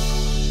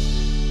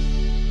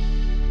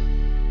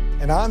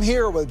 And I'm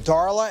here with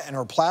Darla and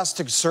her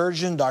plastic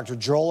surgeon, Dr.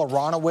 Joel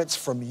Aronowitz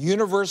from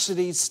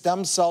University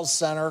Stem Cell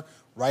Center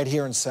right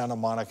here in Santa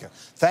Monica.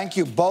 Thank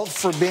you both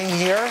for being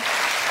here.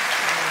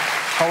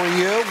 How are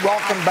you?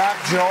 Welcome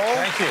back, Joel.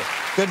 Thank you.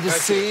 Good to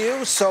see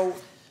you. So,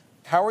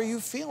 how are you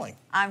feeling?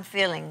 I'm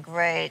feeling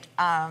great.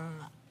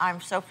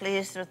 I'm so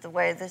pleased with the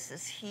way this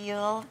is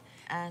healed,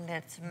 and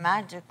it's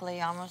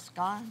magically almost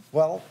gone.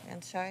 Well, I can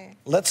show you.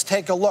 Let's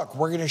take a look.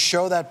 We're going to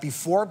show that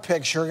before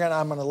picture, and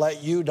I'm going to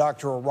let you,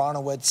 Dr.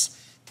 Aronowitz,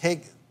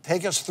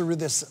 take us through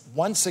this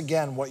once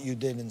again, what you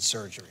did in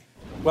surgery.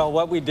 Well,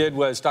 what we did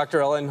was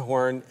Dr. Ellen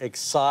Horn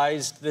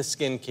excised the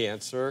skin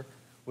cancer,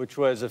 which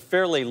was a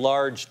fairly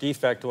large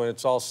defect when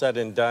it's all said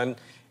and done,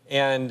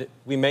 and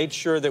we made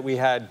sure that we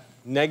had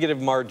negative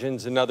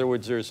margins. In other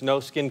words, there's no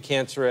skin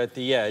cancer at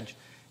the edge.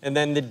 And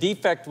then the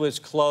defect was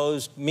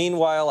closed.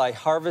 Meanwhile, I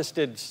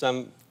harvested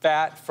some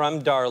fat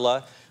from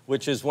Darla,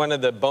 which is one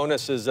of the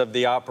bonuses of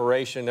the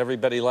operation.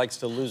 Everybody likes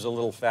to lose a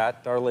little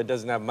fat. Darla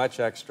doesn't have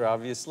much extra,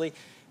 obviously.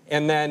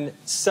 And then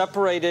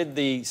separated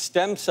the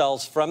stem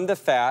cells from the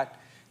fat.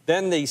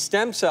 Then the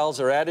stem cells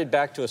are added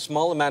back to a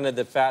small amount of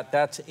the fat.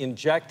 That's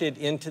injected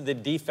into the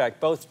defect,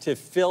 both to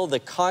fill the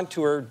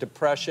contour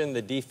depression,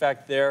 the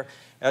defect there,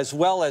 as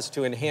well as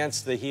to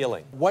enhance the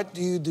healing. What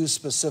do you do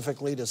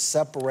specifically to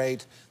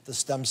separate the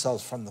stem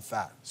cells from the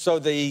fat? So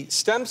the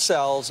stem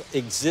cells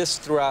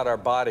exist throughout our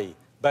body,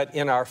 but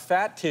in our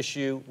fat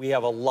tissue, we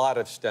have a lot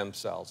of stem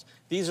cells.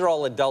 These are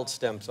all adult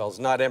stem cells,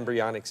 not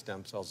embryonic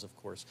stem cells, of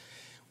course.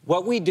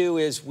 What we do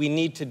is we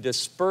need to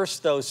disperse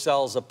those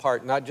cells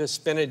apart, not just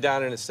spin it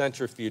down in a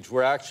centrifuge,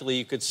 where actually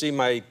you could see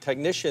my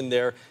technician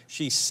there.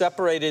 She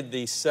separated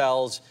these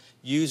cells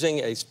using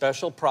a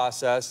special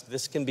process.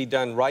 This can be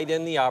done right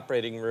in the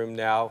operating room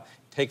now.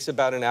 It takes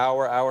about an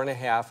hour, hour and a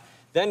half.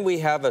 Then we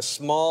have a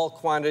small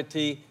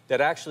quantity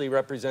that actually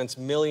represents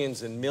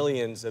millions and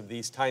millions of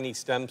these tiny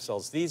stem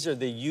cells. These are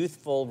the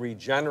youthful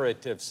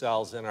regenerative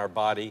cells in our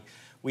body.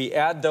 We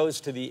add those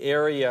to the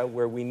area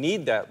where we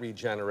need that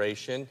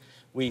regeneration.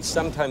 We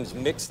sometimes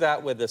mix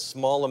that with a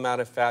small amount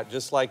of fat,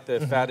 just like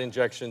the fat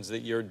injections that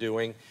you're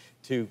doing,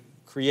 to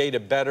create a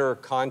better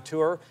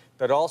contour,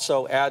 but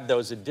also add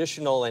those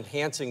additional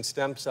enhancing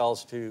stem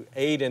cells to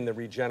aid in the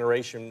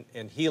regeneration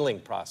and healing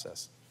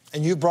process.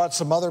 And you brought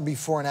some other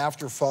before and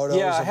after photos.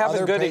 Yeah, I have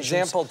a good patients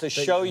example to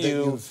show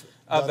you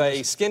of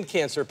a skin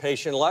cancer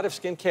patient. A lot of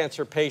skin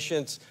cancer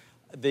patients,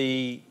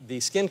 the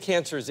skin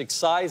cancer is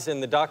excised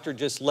and the doctor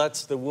just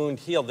lets the wound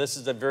heal. This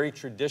is a very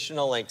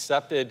traditional and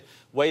accepted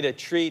way to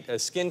treat a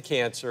skin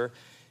cancer.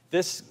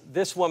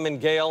 This woman,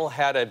 Gail,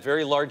 had a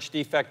very large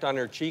defect on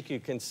her cheek, you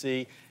can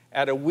see.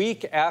 At a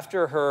week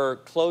after her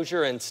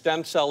closure and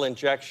stem cell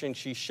injection,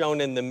 she's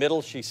shown in the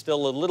middle. She's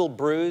still a little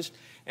bruised.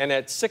 And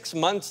at 6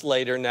 months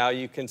later now,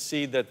 you can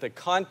see that the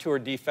contour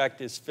defect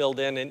is filled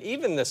in. And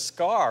even the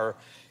scar,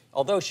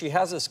 although she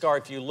has a scar,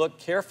 if you look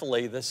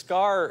carefully, the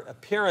scar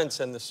appearance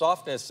and the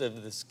softness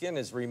of the skin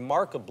is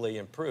remarkably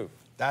improved.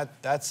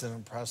 That's an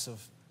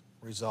impressive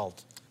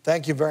result.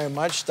 Thank you very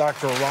much,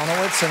 Dr.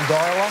 Aronowitz and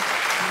Darla.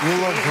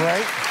 You look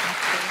great.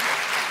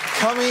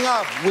 Coming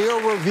up, we are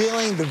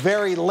revealing the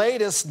very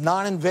latest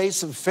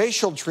non-invasive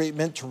facial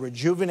treatment to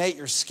rejuvenate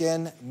your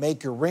skin,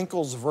 make your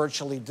wrinkles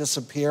virtually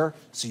disappear,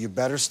 so you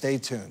better stay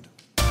tuned.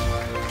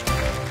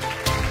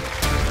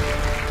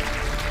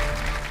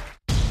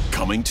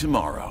 Coming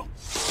tomorrow,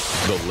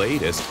 the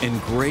latest and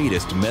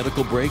greatest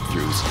medical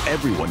breakthroughs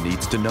everyone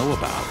needs to know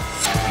about.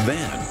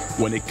 Then,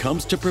 when it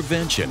comes to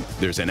prevention,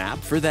 there's an app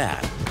for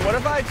that. What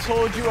if I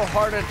told you a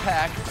heart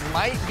attack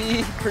might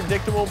be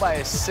predictable by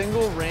a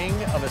single ring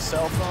of a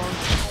cell phone?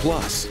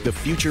 Plus, the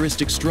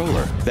futuristic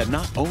stroller that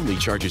not only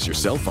charges your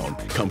cell phone,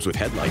 comes with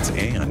headlights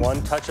and...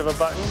 one touch of a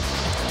button.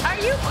 Are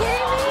you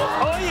kidding me?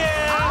 Oh,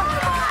 yeah! Oh,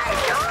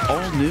 my God!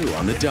 All new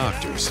on The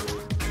Doctors.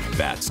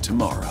 That's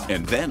tomorrow.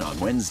 And then on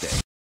Wednesday.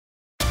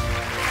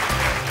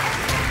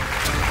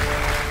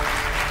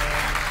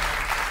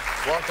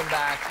 Welcome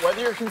back.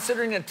 Whether you're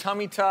considering a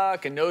tummy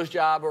tuck, a nose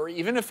job, or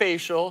even a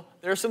facial,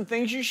 there are some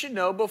things you should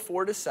know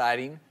before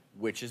deciding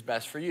which is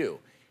best for you.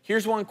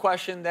 Here's one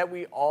question that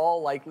we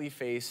all likely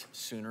face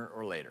sooner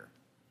or later.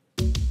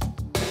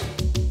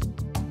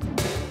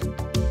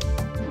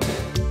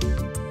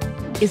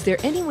 Is there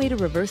any way to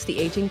reverse the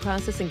aging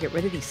process and get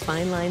rid of these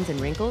fine lines and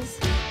wrinkles?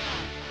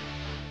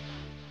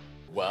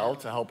 Well,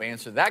 to help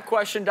answer that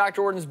question,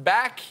 Dr. Orden's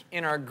back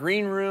in our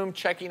green room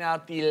checking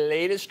out the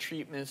latest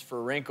treatments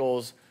for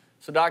wrinkles.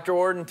 So, Dr.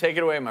 Orden, take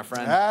it away, my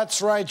friend.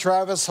 That's right,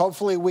 Travis.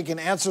 Hopefully we can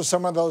answer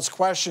some of those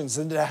questions.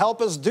 And to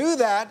help us do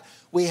that,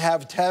 we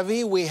have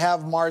Tevi, we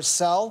have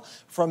Marcel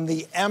from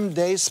the M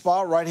Day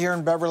Spa right here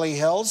in Beverly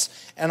Hills,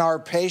 and our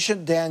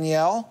patient,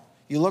 Danielle.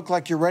 You look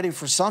like you're ready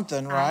for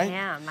something, right?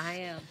 I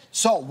am.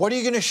 So, what are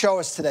you going to show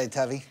us today,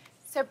 Tevi?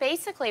 So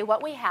basically what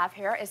we have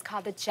here is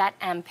called the Jet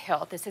M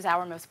pill. This is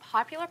our most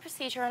popular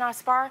procedure in our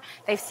spa.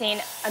 They've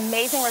seen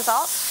amazing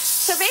results.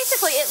 So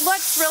basically it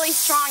looks really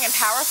strong and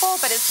powerful,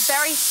 but it's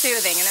very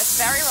soothing and it's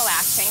very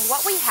relaxing.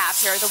 What we have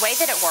here, the way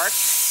that it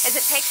works, is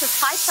it takes this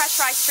high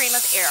pressurized stream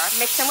of air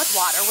mixed in with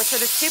water, which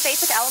are the two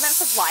basic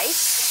elements of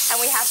life, and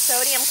we have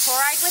sodium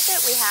chloride with it,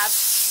 we have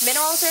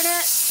minerals in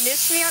it,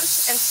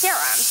 nutrients, and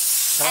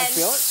serums. Can I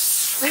feel it?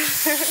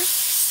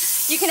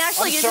 You can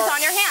actually use this on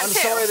your hand,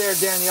 too. I'm sorry there,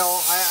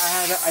 Danielle.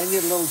 I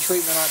need a little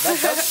treatment on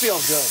it. That does feel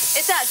good.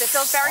 It does. It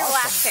feels very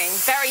relaxing,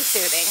 very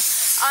soothing.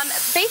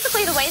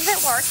 Basically, the way that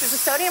it works is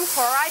the sodium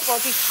chloride will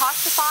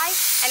detoxify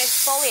and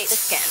exfoliate the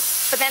skin.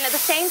 But then at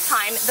the same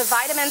time, the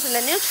vitamins and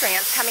the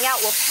nutrients coming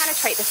out will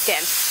penetrate the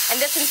skin.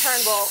 And this, in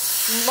turn, will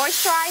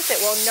moisturize,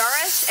 it will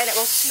nourish, and it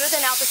will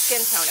smoothen out the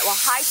skin tone. It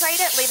will hydrate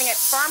it, leaving it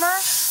firmer,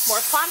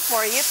 more plump,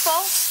 more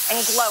youthful,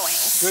 and glowing.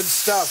 Good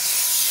stuff.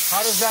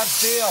 How does that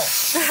feel?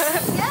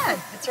 Good.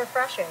 It's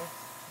refreshing.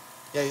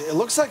 Yeah, it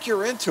looks like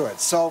you're into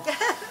it. So,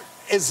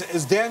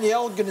 is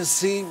Danielle going to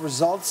see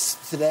results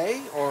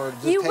today, or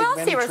does it You take will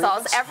many see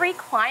results. treatments? Every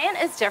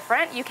client is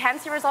different. You can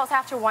see results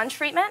after one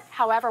treatment.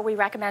 However, we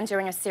recommend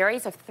doing a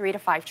series of 3 to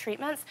 5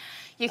 treatments.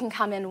 You can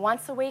come in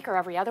once a week or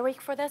every other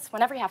week for this,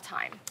 whenever you have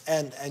time.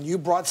 And you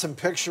brought some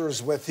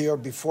pictures with you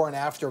before and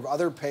after of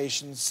other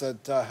patients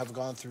that have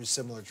gone through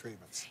similar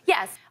treatments.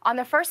 Yes. On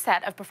the first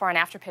set of before and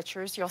after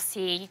pictures, you'll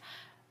see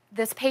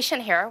this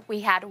patient here.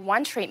 We had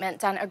one treatment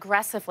done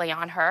aggressively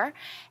on her.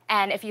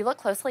 And if you look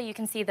closely, you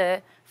can see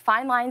the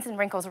fine lines and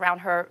wrinkles around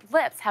her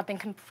lips have been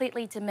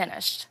completely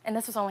diminished. And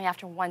this was only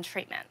after one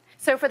treatment.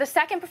 So for the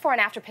second before and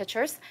after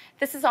pictures,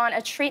 this is on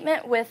a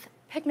treatment with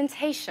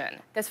pigmentation.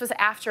 This was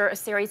after a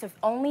series of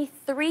only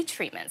 3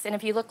 treatments. And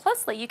if you look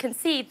closely, you can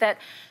see that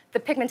the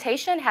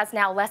pigmentation has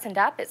now lessened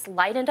up, it's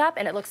lightened up,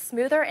 and it looks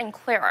smoother and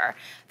clearer.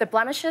 The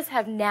blemishes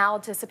have now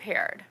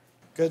disappeared.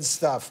 Good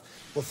stuff.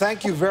 Well,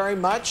 thank you very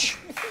much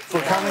for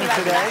coming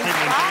today.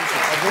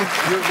 I think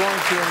you're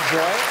going to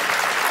enjoy it.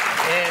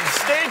 And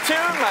stay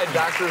tuned, my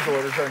doctor's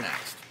orders are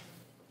next.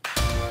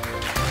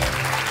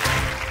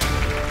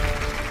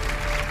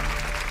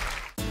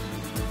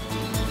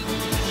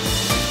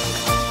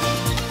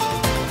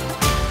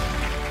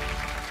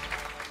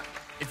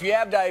 If you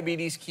have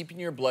diabetes, keeping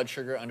your blood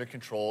sugar under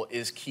control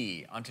is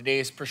key. On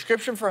today's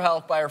Prescription for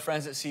Health by our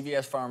friends at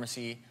CVS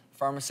Pharmacy,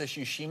 pharmacist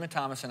Yushima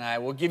Thomas and I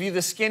will give you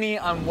the skinny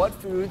on what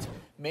foods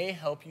may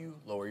help you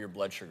lower your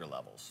blood sugar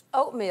levels.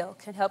 Oatmeal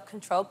can help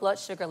control blood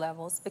sugar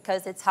levels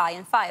because it's high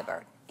in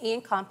fiber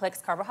and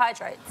complex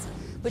carbohydrates,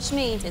 which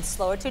means it's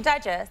slower to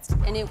digest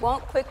and it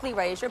won't quickly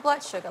raise your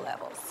blood sugar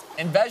levels.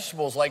 And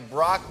vegetables like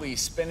broccoli,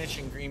 spinach,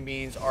 and green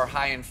beans are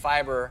high in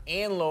fiber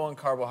and low in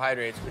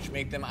carbohydrates, which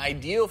make them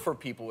ideal for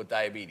people with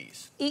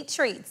diabetes. Eat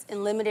treats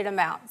in limited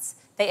amounts.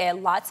 They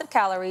add lots of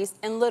calories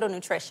and little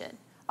nutrition.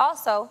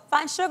 Also,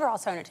 find sugar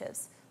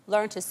alternatives.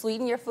 Learn to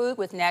sweeten your food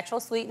with natural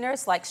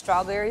sweeteners like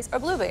strawberries or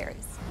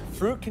blueberries.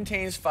 Fruit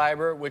contains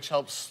fiber, which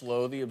helps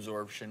slow the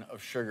absorption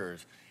of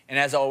sugars. And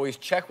as always,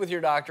 check with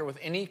your doctor with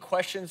any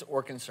questions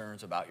or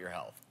concerns about your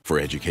health. For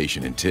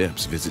education and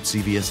tips, visit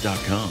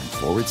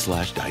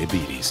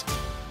cvs.com/diabetes.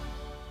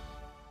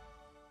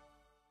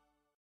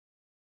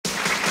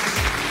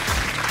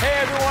 Hey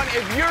everyone,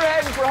 if you're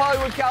heading for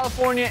Hollywood,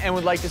 California and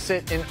would like to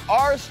sit in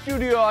our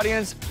studio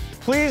audience,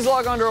 please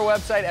log on to our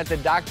website at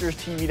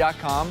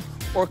thedoctorstv.com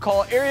or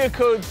call area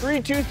code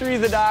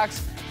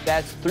 323-THE-DOCS.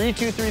 That's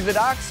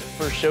 323-THE-DOCS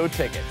for show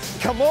tickets.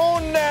 Come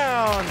on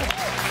down.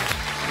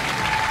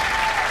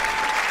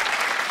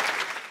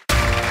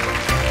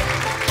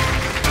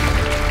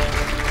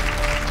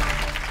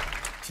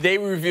 Today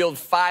we revealed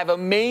 5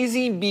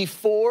 amazing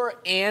before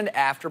and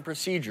after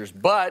procedures,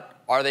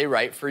 but are they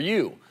right for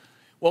you?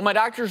 Well, my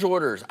doctor's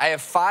orders, I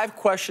have 5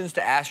 questions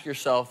to ask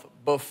yourself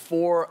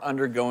before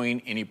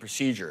undergoing any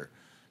procedure.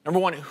 Number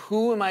 1,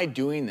 who am I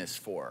doing this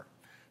for?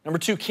 Number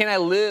 2, can I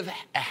live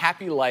a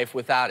happy life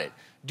without it?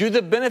 Do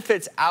the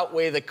benefits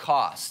outweigh the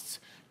costs?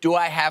 Do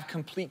I have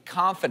complete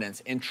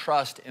confidence and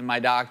trust in my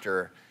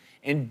doctor?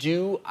 And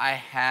do I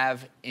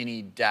have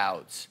any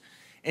doubts?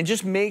 And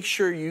just make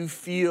sure you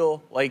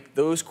feel like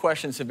those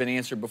questions have been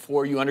answered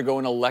before you undergo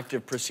an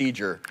elective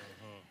procedure,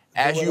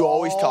 as you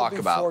always talk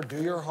about.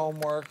 Do your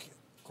homework.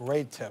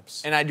 Great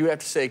tips. And I do have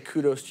to say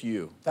kudos to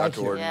you, Thank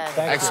Dr. you. Orton. Yes.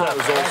 Excellent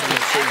results in the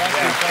surgery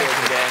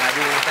today. And I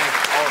do want to thank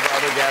all of our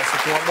other guests.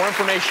 If you want more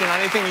information on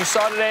anything you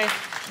saw today,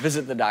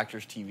 visit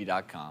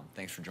thedoctorstv.com.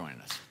 Thanks for joining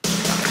us.